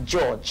guess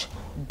George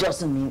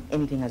doesn't mean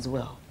anything as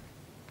well.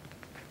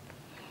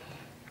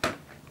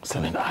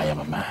 Selena, I am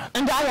a man.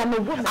 And I am a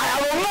woman. I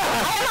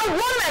am a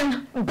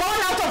woman born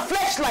out of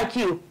flesh like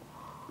you.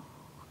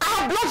 I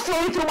have blood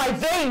flowing through my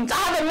veins. I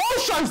have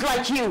emotions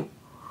like you.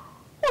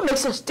 What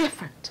makes us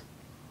different?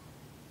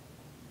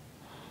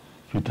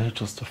 You dare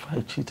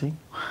justify cheating?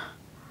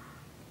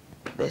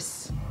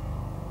 This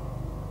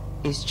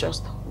is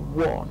just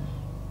one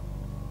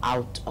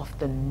out of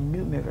the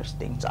numerous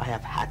things I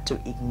have had to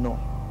ignore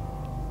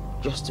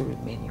just to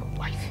remain your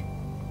wife.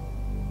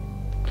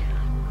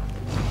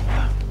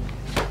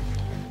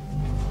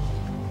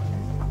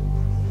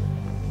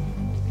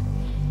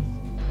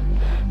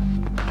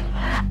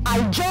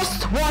 I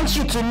just want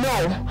you to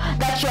know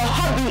that your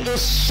hobby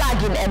is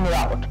shagging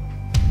Emerald.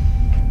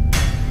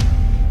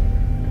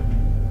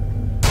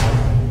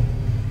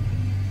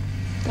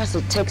 That's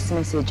a text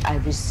message I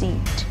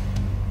received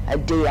a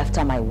day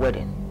after my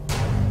wedding.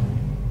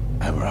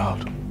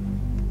 Emerald?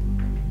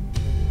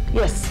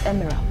 Yes,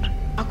 Emerald.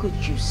 How could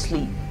you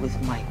sleep with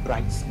my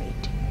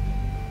bridesmaid?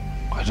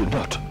 I did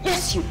not.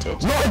 Yes, you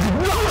did. No, I did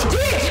not! You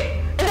did!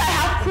 And I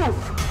have proof.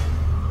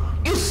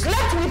 You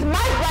slept with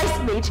my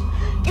bridesmaid.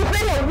 You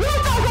paid her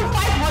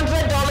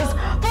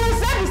 $1,500 for the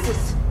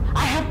services.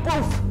 I have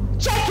proof.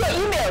 Check your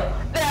email.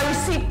 There are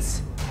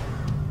receipts.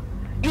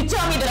 You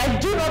tell me that I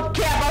do not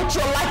care about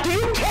your life. Do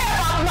you care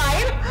about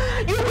mine?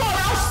 You go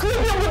around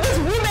sleeping with these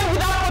women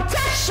without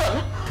protection.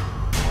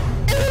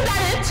 Isn't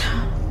that it?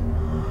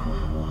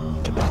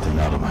 Get that thing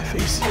out of my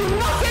face. I'm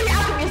not getting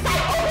out of your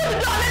sight. Open the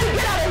door and let me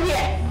get out of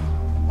here.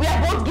 We are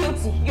both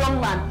guilty, young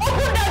man.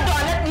 Open that door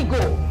and let me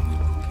go.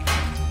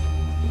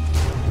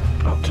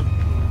 Out.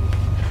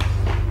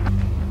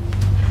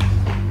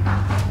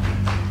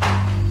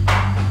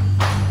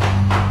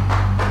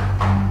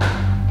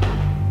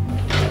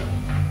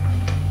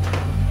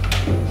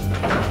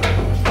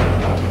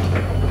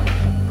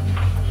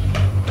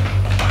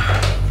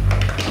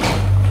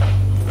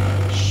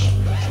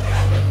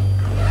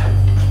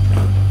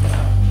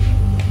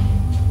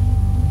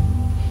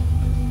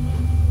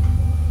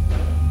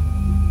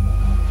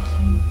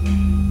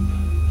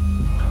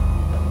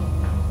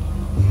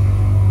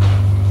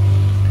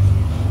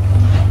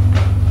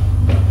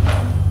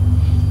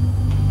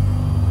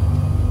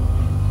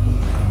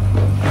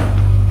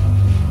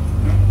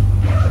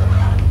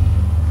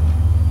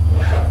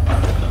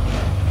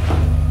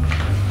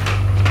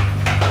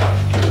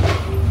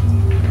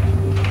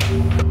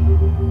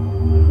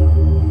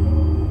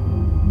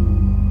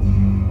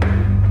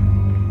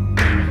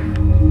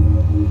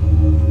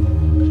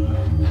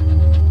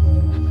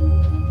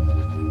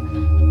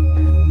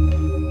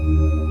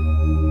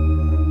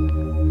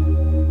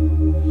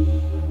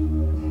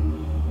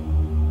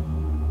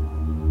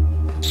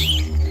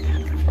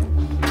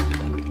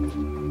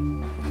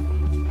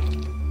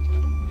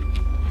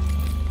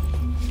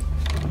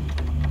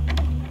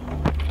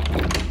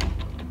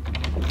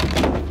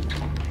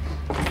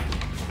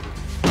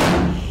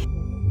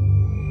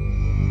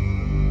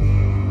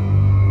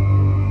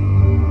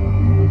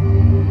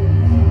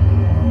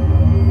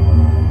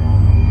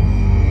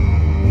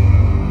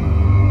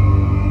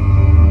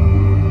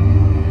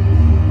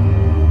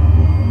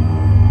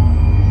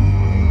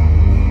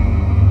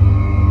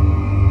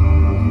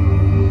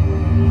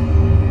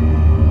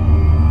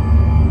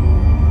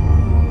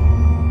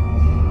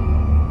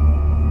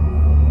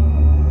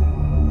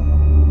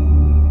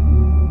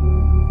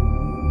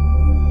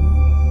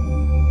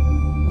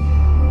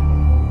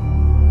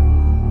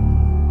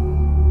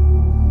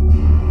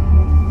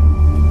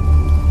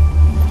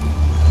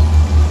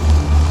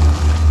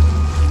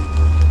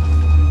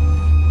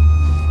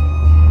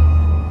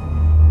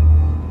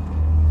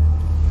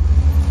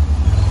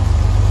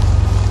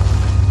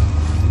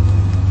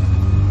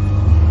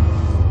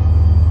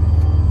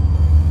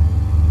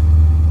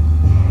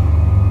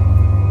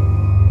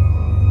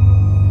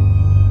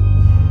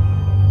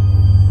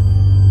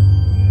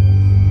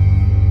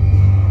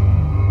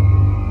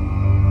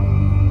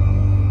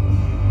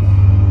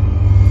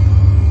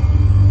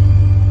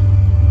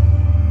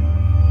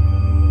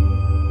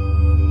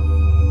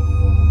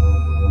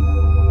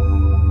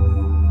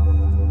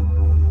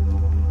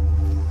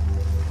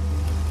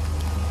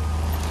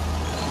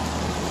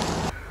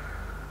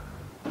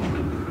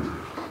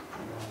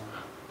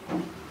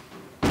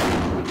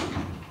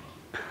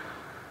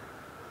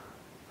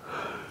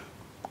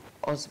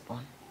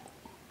 Osborne.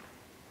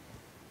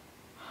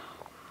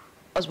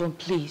 Osborne,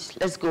 please,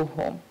 let's go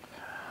home.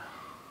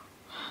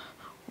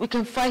 We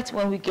can fight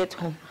when we get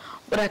home,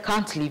 but I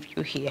can't leave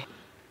you here.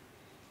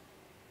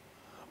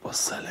 But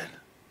Selene,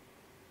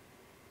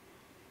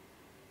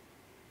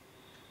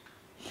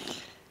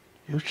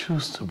 you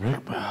choose to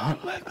break my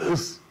heart like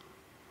this.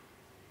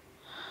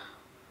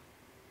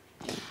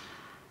 You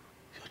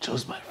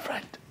chose my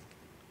friend.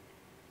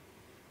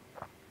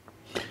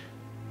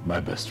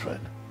 My best friend.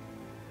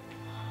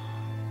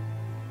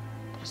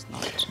 That's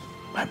not.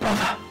 My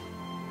brother.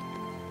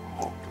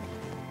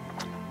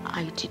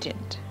 I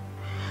didn't.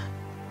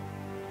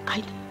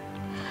 I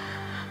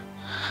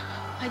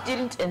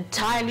didn't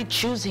entirely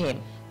choose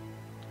him.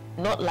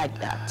 Not like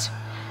that.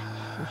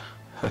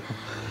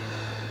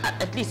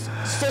 At least,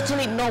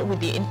 certainly not with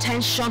the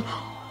intention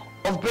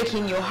of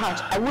breaking your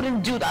heart. I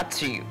wouldn't do that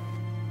to you.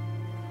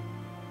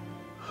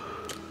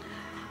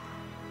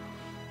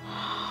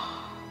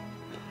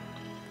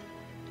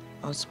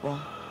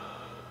 Osborne,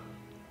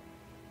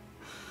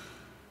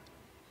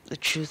 the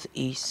truth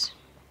is,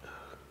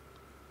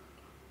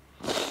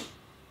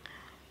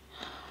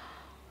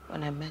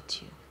 when I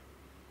met you,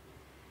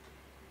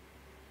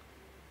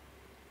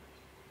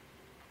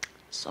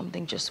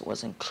 something just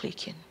wasn't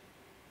clicking.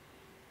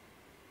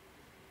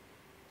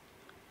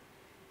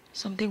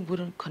 Something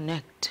wouldn't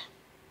connect.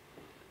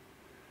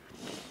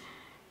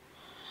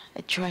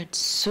 I tried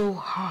so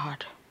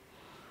hard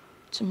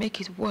to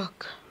make it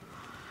work.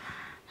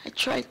 I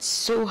tried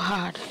so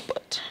hard,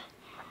 but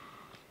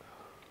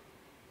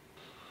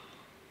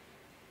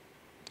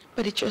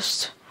it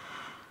just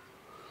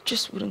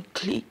wouldn't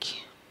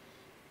click.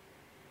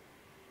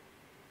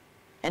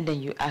 And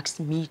then you asked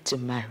me to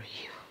marry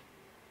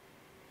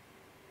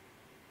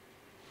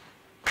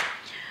you.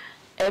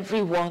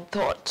 Everyone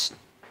thought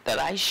that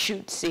I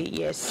should say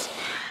yes,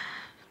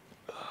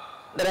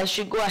 that I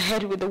should go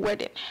ahead with the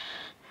wedding.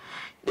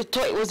 They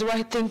thought it was the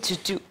right thing to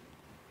do.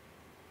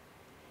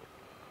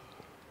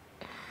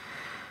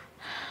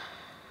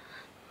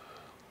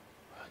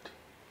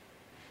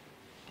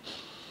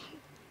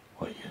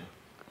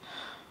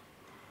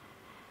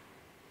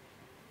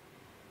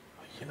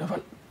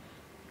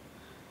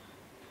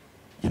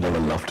 You never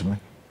loved me?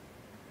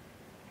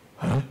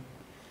 Huh?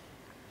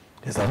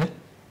 Is that it?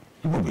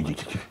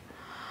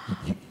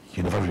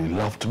 You never really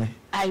loved me?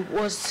 I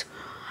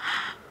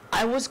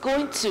was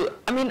going to,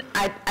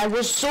 I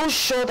was so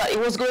sure that it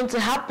was going to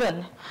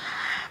happen.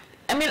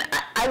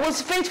 I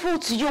was faithful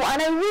to you,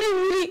 and I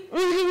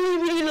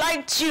really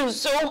liked you.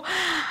 So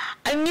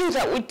I knew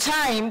that with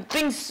time,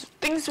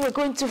 things were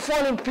going to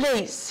fall in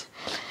place.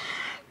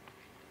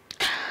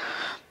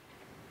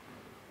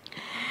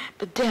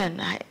 But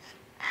then I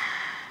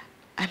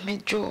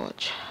met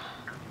George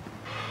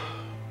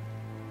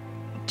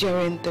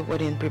during the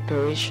wedding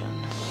preparation.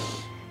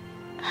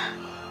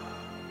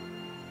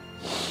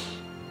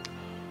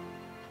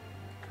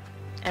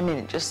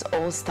 It just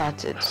all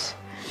started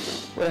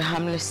with a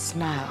harmless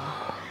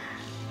smile.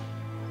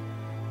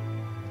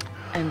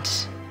 And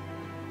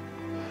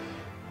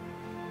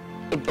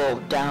it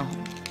boiled down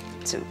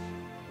to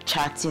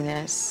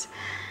chattiness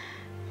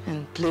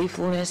and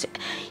playfulness.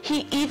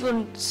 He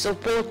even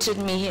supported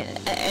me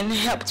and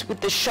helped with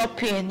the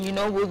shopping.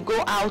 We'll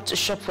go out to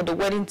shop for the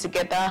wedding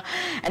together,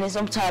 and then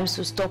sometimes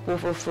we'll stop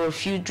over for a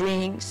few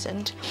drinks.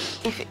 And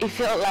it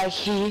felt like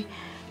he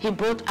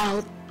brought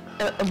out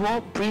a more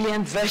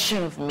brilliant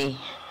version of me.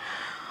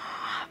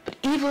 But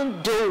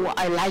even though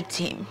I liked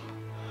him,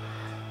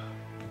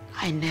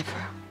 I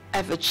never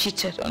ever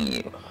cheated on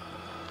you.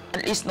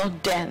 At least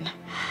not then.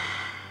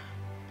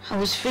 I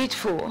was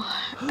faithful.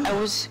 I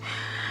was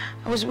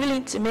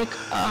willing to make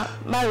our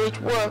marriage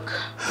work.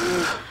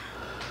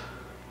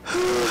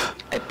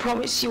 I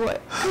promise you,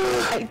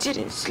 I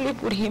didn't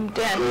sleep with him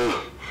then.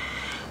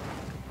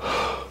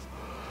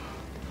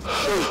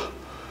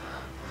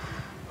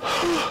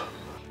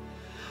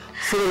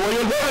 So what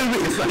you're telling me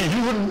is that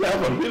you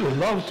never really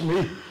loved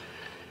me.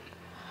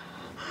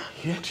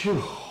 Yet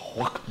you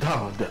walked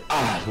down the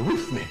aisle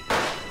with me.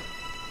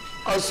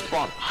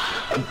 Osborne.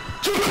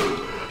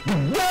 The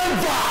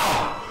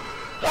devil!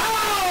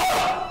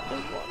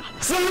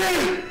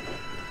 Selene!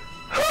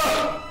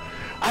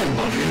 I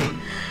love you.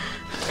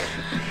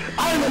 I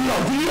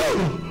love you.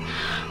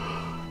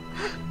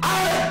 I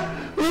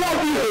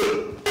love you.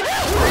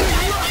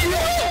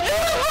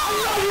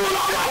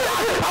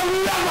 I'm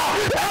never,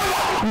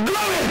 ever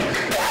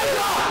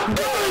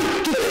going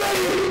to tell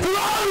you for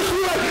all this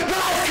way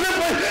that I sleep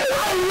with.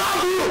 I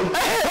love you.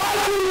 Why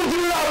couldn't you do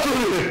that to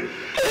me?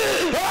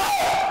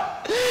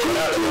 Couldn't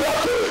you do that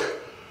to me?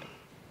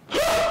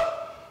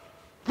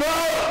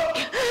 Osborne!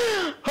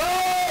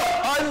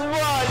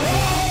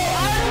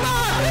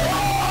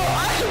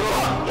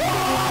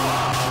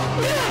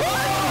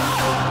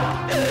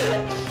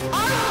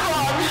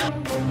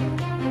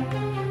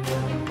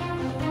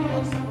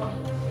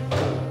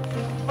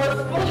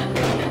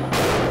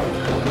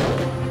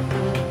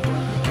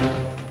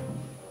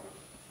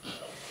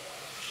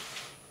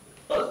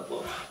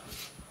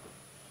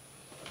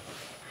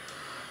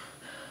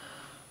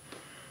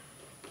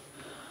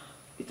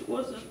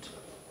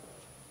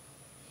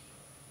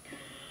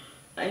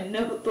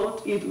 never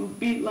thought it would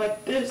be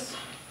like this.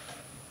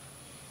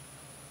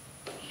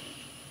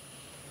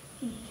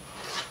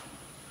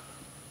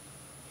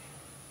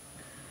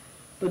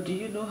 But do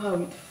you know how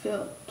it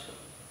felt?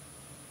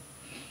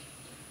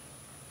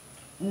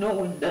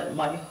 Knowing that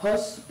my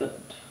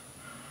husband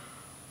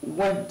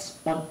went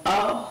on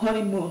our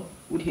honeymoon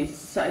with his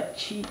side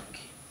chick.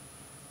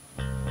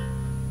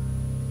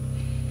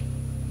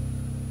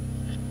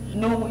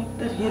 Knowing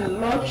that he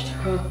lodged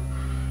her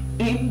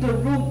in the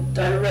room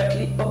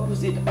directly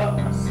opposite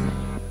ours.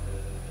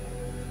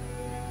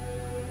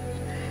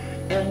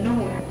 And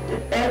knowing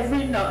that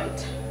every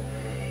night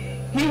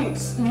he would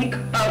sneak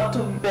out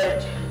of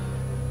bed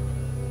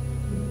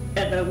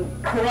and I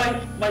would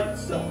cry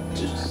myself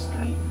to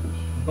sleep.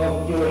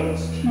 Oh, your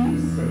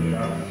excuse,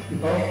 Selena.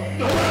 I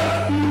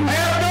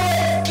have no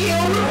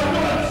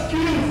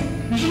excuse!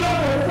 You should not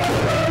have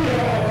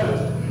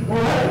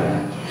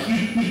Alright?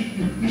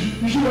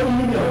 You should not give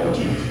me the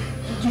opportunity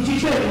to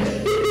teach them.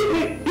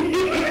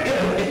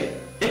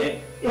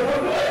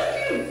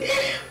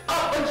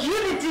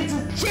 Opportunity to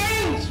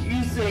change,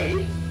 you say?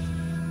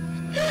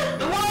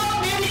 The world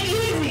made it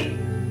easy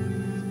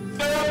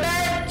for a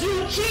man to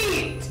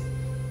cheat.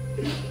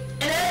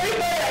 And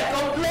everybody I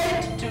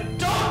complained to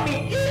told me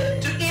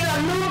to either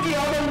move the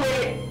other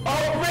way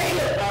or pray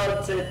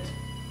about it.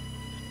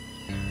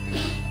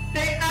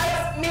 They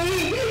asked me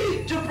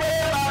to pray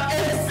about a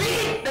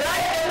sin that I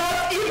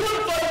cannot even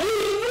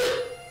forgive.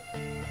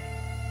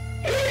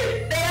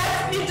 They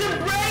asked me to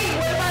pray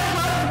when my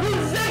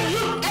husband said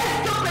you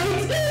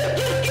escapades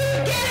just keep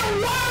getting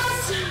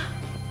worse.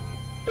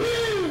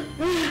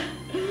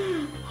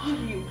 How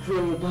do you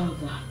pray about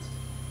that?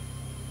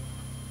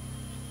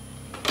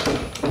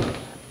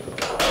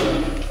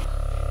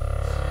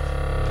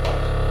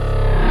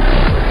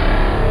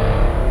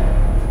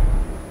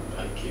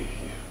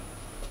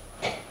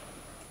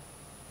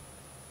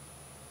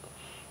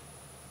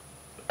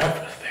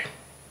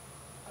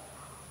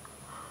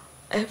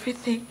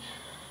 Everything?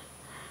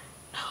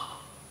 No.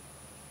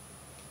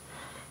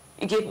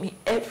 You gave me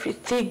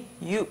everything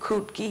you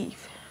could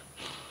give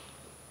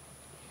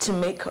to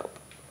make up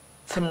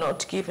for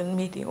not giving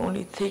me the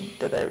only thing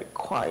that I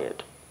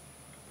required.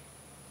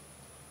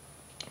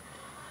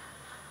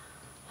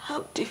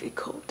 How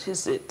difficult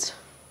is it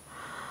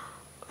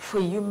for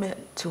you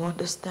men to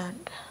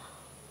understand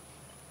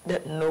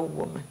that no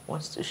woman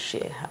wants to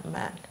share her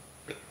man?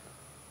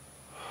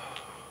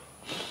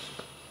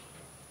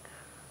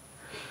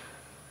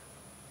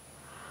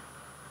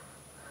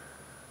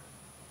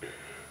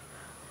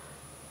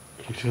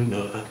 You do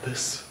know that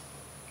this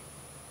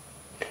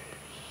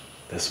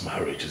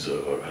marriage is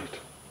over, right?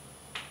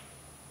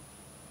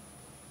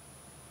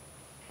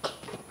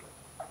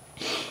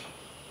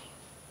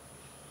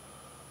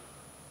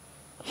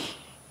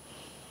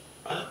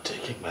 I'm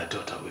taking my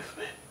daughter with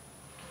me.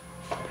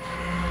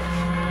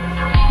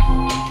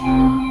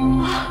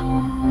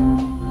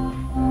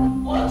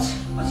 What?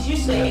 What did you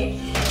say?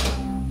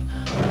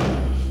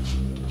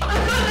 I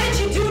can't let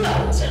you do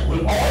that.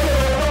 With all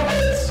your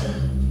comments,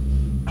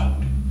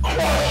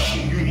 crush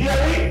you, you hear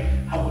me?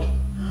 I would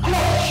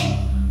crush you.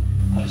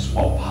 That is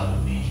one part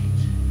of me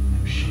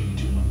I'm sure you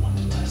do not want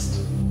to test.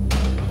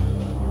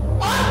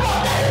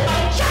 That is my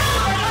child!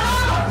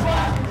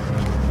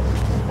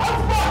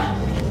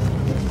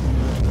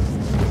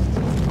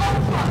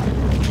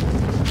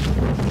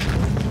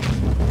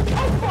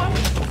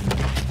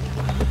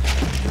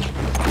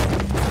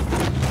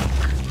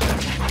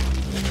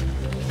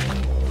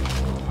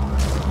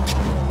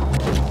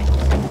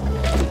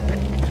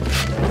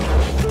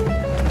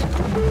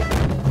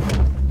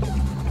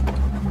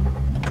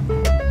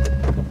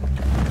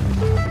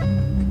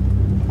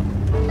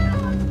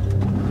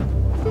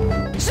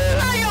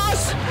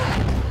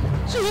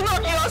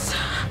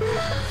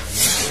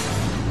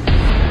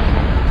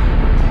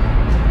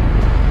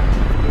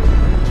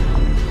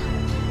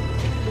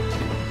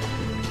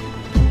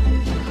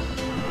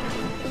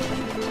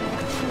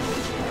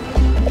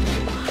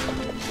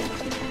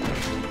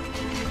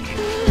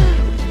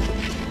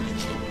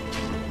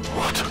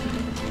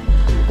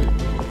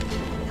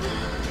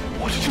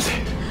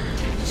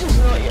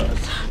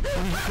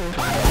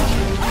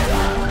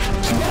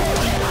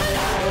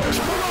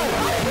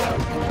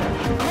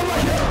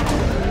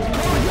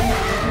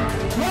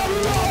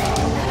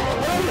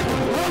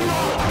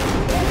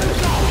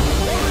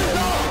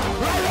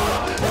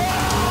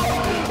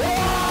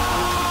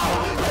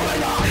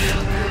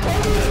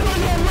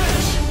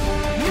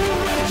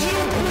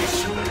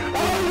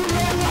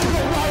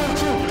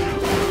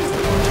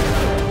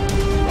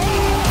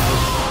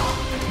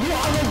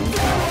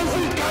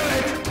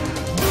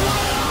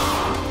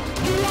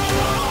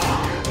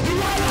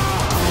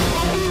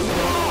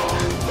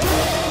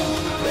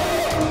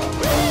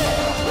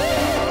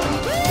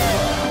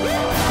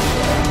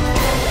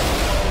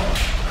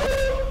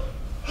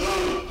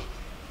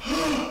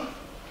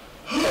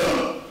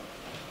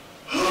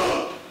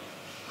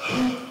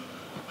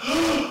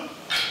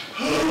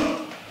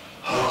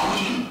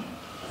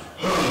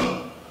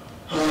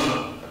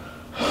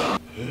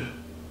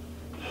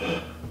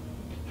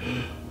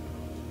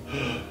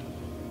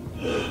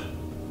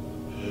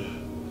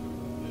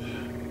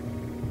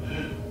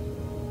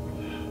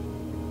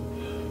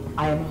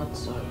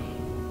 sorry.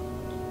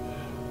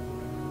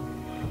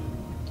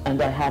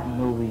 And I have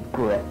no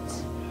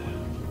regret.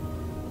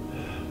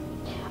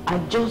 I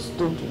just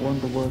don't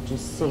want the world to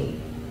say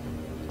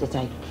that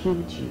I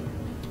killed you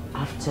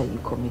after you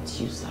commit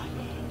suicide.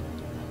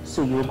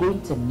 So you're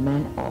going to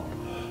man up,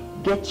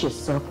 get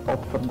yourself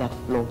up from that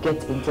floor,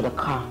 get into the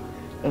car,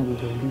 and we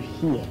will live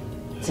here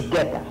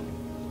together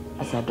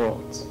as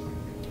adults.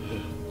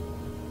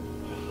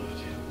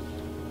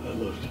 I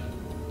loved you.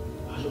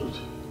 I loved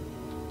you.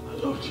 I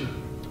loved you.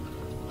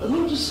 I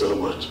loved you so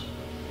much.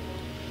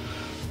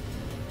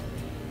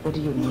 What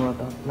do you know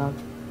about love?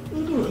 I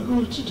know I'm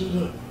going to do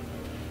that.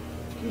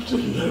 You've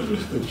taken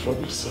everything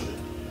from me, Sonny.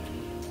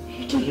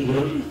 You've taken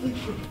everything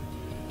from me.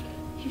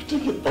 You've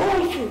taken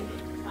all from me.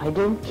 I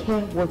don't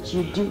care what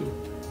you do.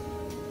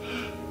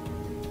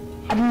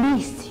 At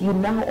least you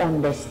now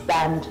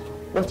understand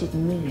what it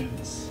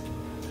means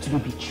to be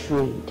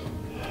betrayed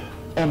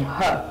and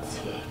hurt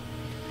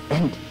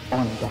and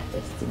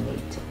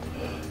underestimated.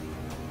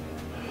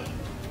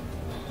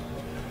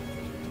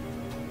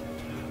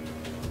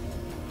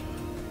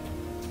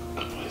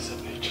 Come on, it's a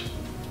bitch.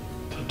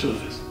 Don't do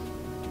this.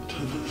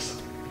 Don't do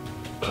this.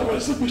 Come on,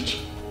 it's a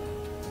bitch.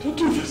 Don't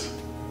do this.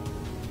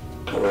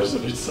 Come on, it's a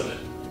bitch, Sonny.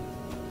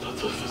 Don't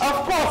do this.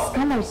 Of course,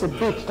 Kama is a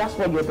bitch. That's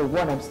why you're the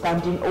one I'm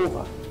standing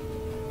over.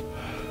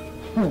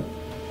 You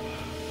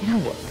know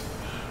what?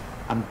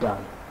 I'm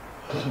done.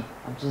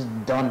 I'm just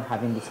done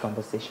having this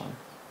conversation.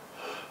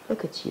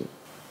 Look at you.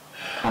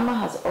 Kama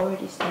has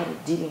already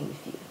started dealing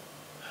with you.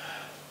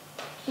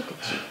 Look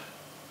at you.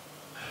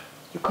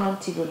 You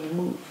can't even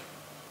move.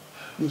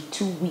 You're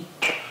too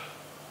weak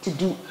to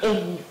do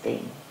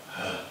anything.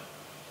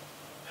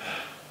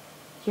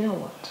 You know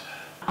what?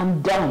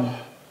 I'm done.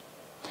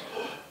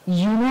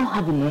 You don't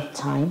have enough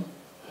time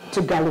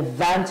to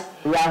gallivant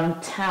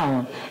around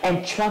town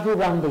and travel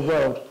around the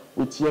world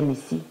with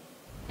Yemisi.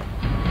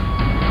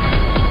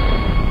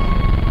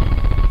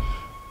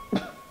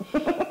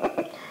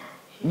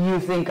 You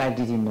think I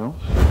didn't know?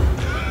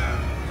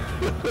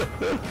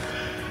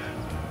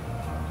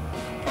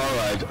 All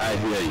right, I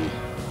hear you.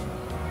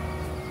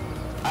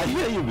 I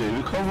hear you,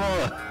 baby. Come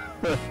on.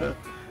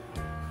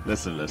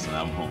 Listen,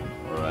 I'm home,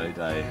 all right?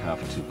 I have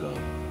to go.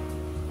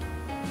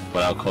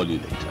 But I'll call you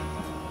later.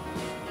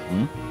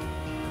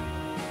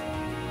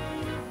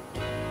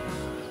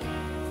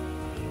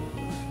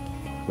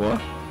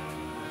 What?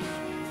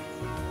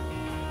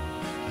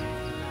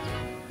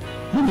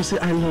 Let me say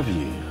I love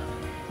you.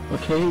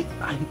 Okay?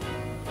 I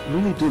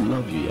really do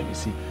love you, let me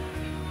see.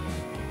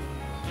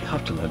 You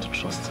have to learn to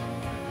trust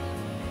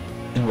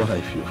in what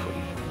I feel for you.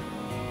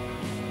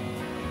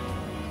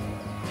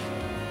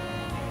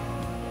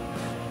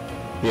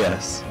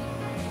 Yes.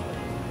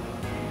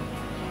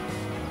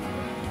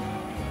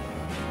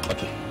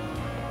 Okay.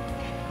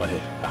 But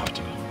hey, I have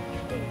to go.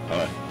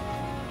 Alright.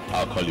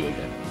 I'll call you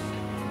again.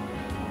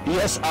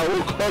 Yes, I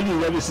will call you.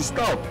 Let me see.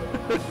 Stop.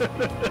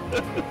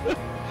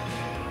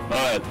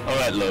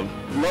 Alright, love.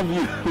 Love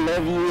you.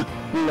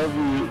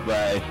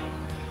 Bye.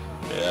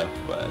 Yeah,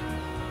 bye.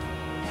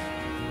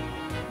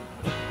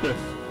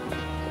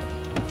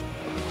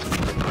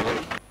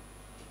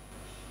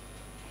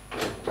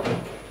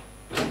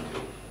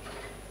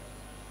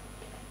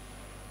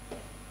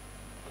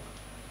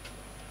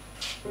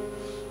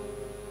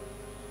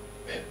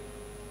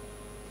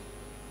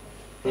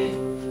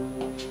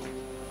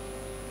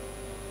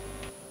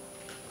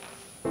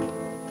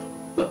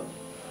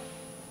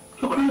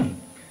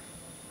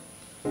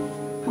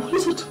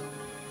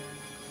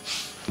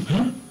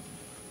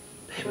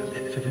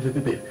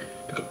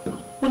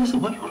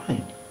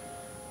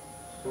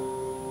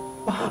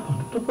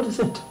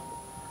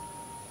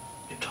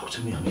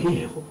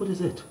 What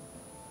is it?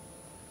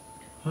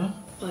 Huh?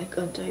 Why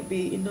can't I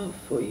be enough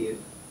for you?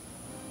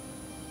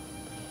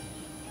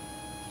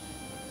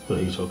 What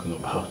are you talking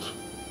about?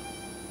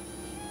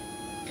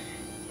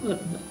 What am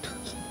I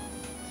talking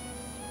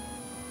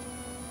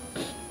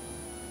about?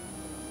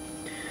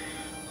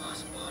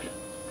 Oswald.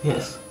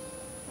 Yes.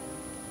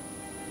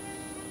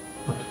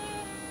 What?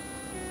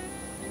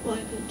 Why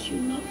don't you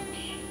love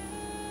me?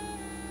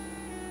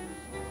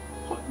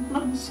 What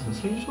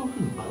nonsense are you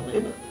talking about?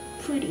 I'm not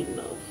pretty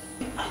enough.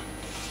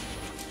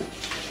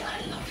 I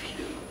love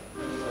you.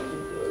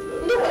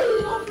 No, I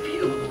love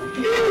you.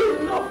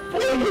 You're not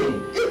funny.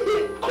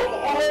 Come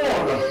on.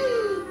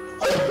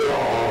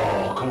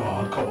 Oh, come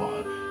on.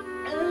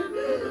 I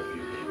love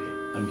you,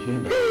 baby. I'm here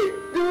now.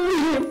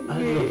 I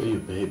love you,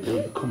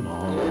 baby. Come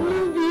on. I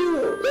love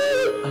you.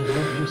 I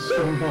love you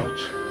so much.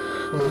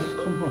 All right,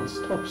 come on.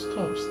 Stop.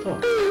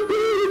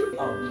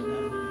 Don't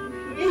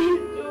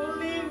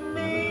leave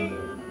me.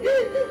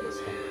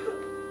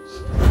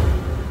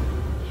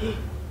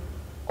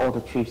 All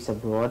the trips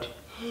abroad.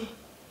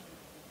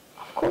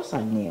 Of course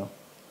I knew.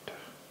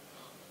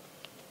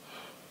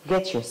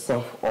 Get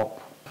yourself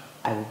up.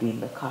 I will be in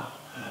the car.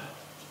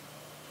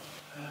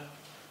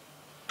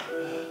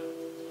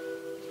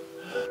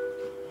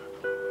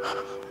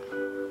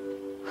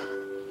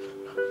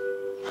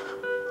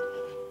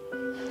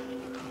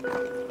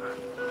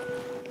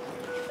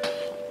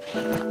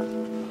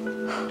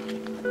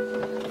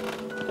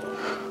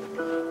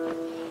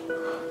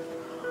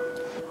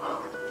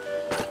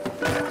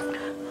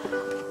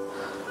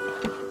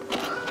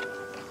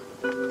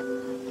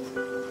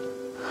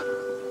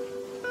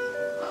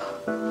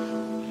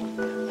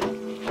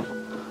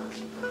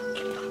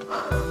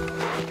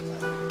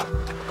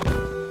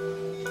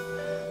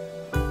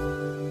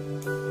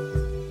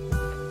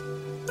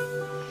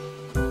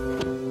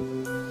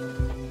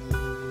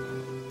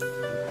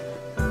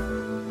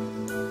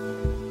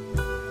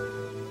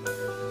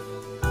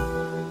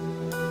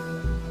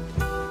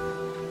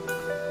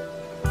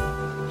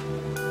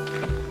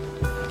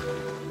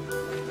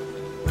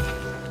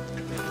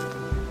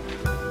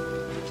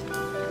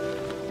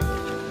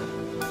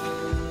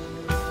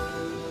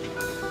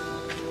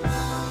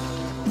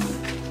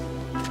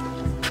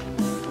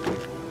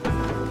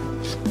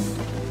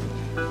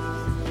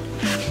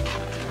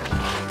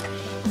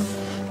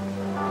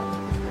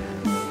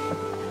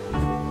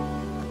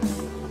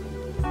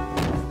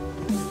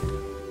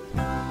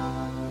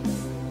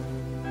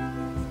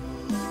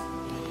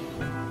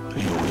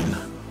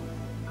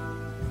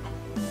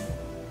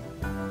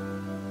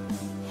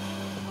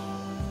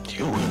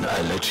 You win,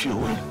 I let you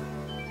win.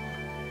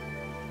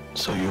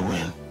 So you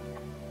win.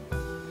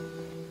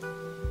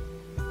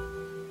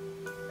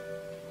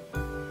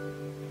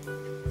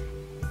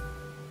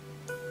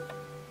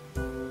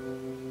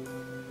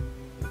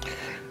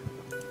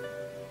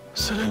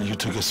 So then you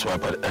took a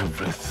swipe at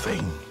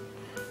everything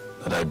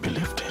that I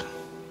believed in.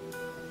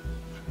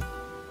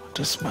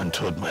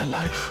 Dismantled my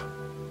life.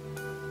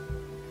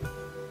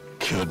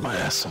 Killed my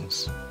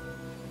essence.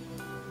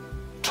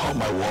 Tore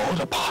my world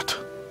apart.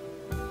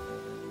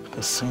 In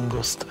a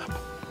single step.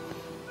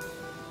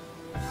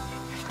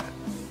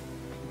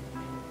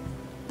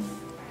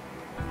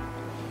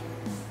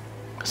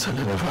 So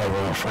then if I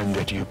were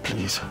offended you,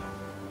 please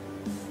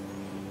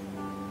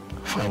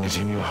find it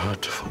in your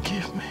heart to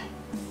forgive me.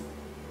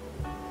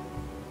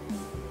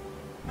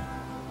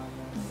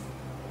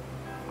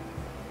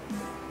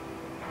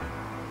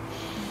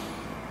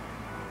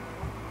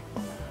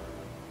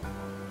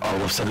 I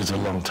would have said it a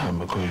long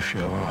time ago. If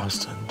you were a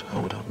husband, I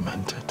would have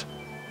meant it.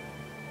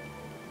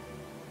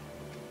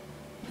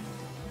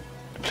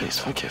 Please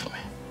forgive me.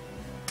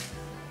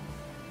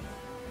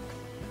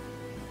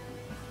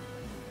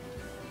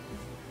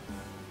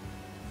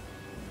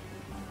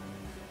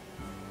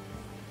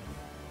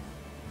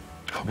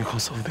 For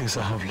because of this,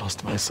 I have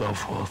lost my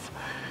self-worth.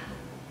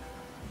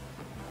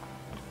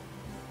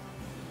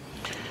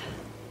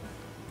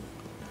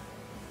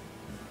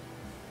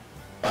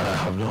 And I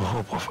have no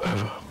hope of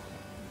ever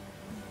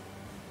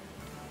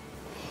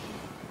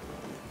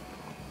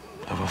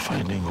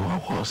finding who I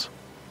was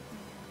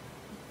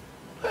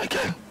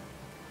again.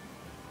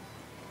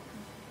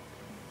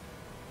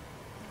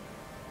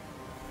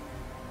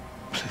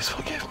 Please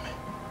forgive me.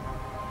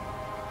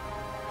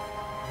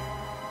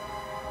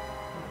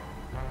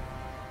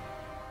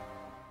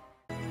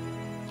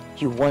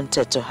 You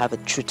wanted to have a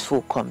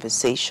truthful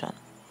conversation.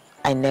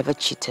 I never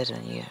cheated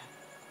on you.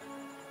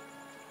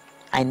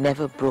 I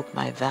never broke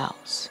my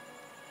vows.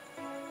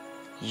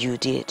 You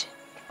did.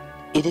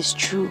 It is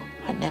true,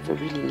 I never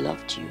really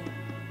loved you.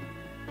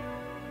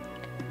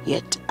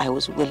 Yet I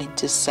was willing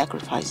to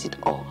sacrifice it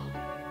all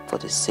for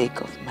the sake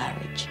of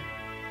marriage,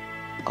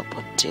 up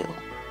until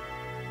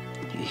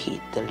you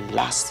hit the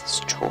last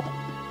straw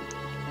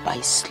by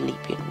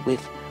sleeping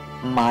with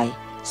my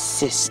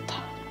sister.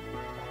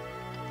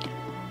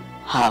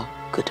 How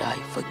could I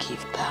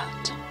forgive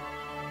that?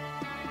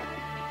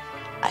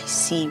 I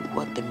see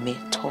what the mere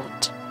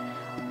thought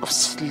of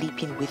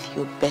sleeping with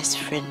your best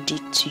friend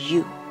did to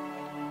you.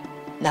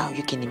 Now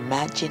you can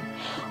imagine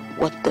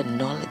what the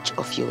knowledge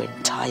of your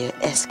entire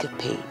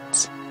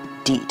escapades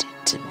did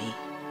to me.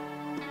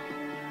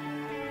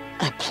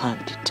 I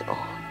planned it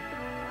all,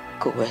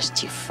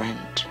 coerced your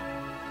friend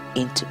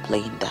into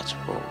playing that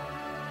role.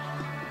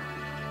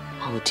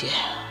 Oh dear,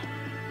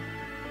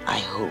 I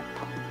hope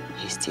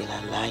he's still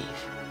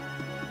alive.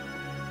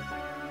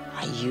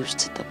 I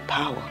used the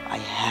power I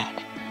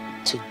had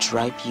to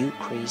drive you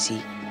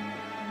crazy.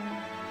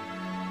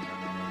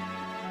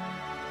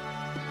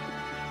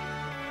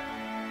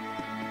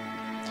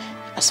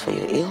 As for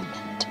your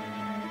ailment,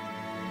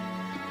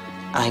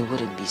 I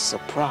wouldn't be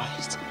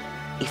surprised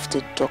if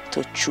the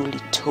doctor truly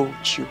told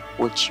you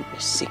what you were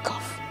sick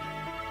of.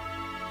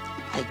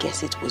 I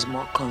guess it was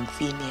more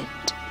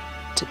convenient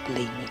to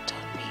blame it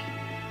on me.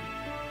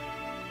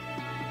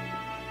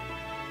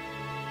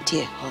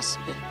 Dear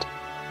husband,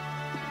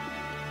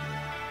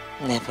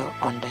 never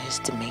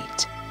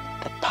underestimate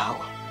the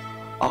power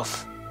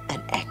of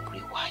an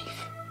angry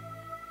wife.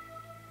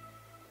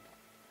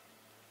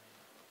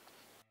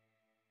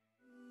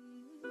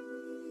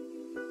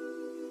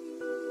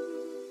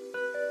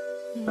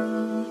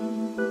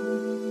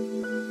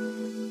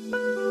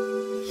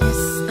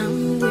 Yes,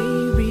 I'm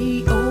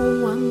weary,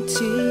 oh I'm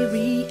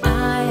teary,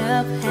 I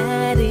have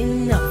had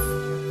enough.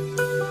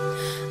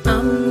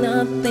 I'm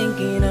not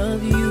thinking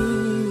of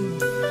you,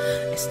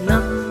 it's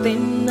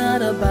nothing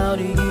not about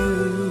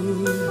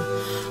you.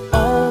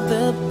 All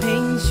the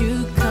pains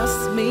you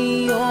cost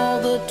me, all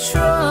the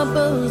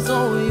troubles,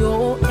 all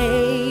your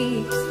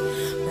aches,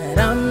 but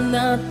I'm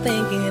not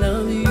thinking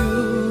of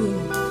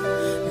you,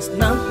 it's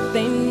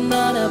nothing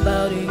not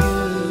about you.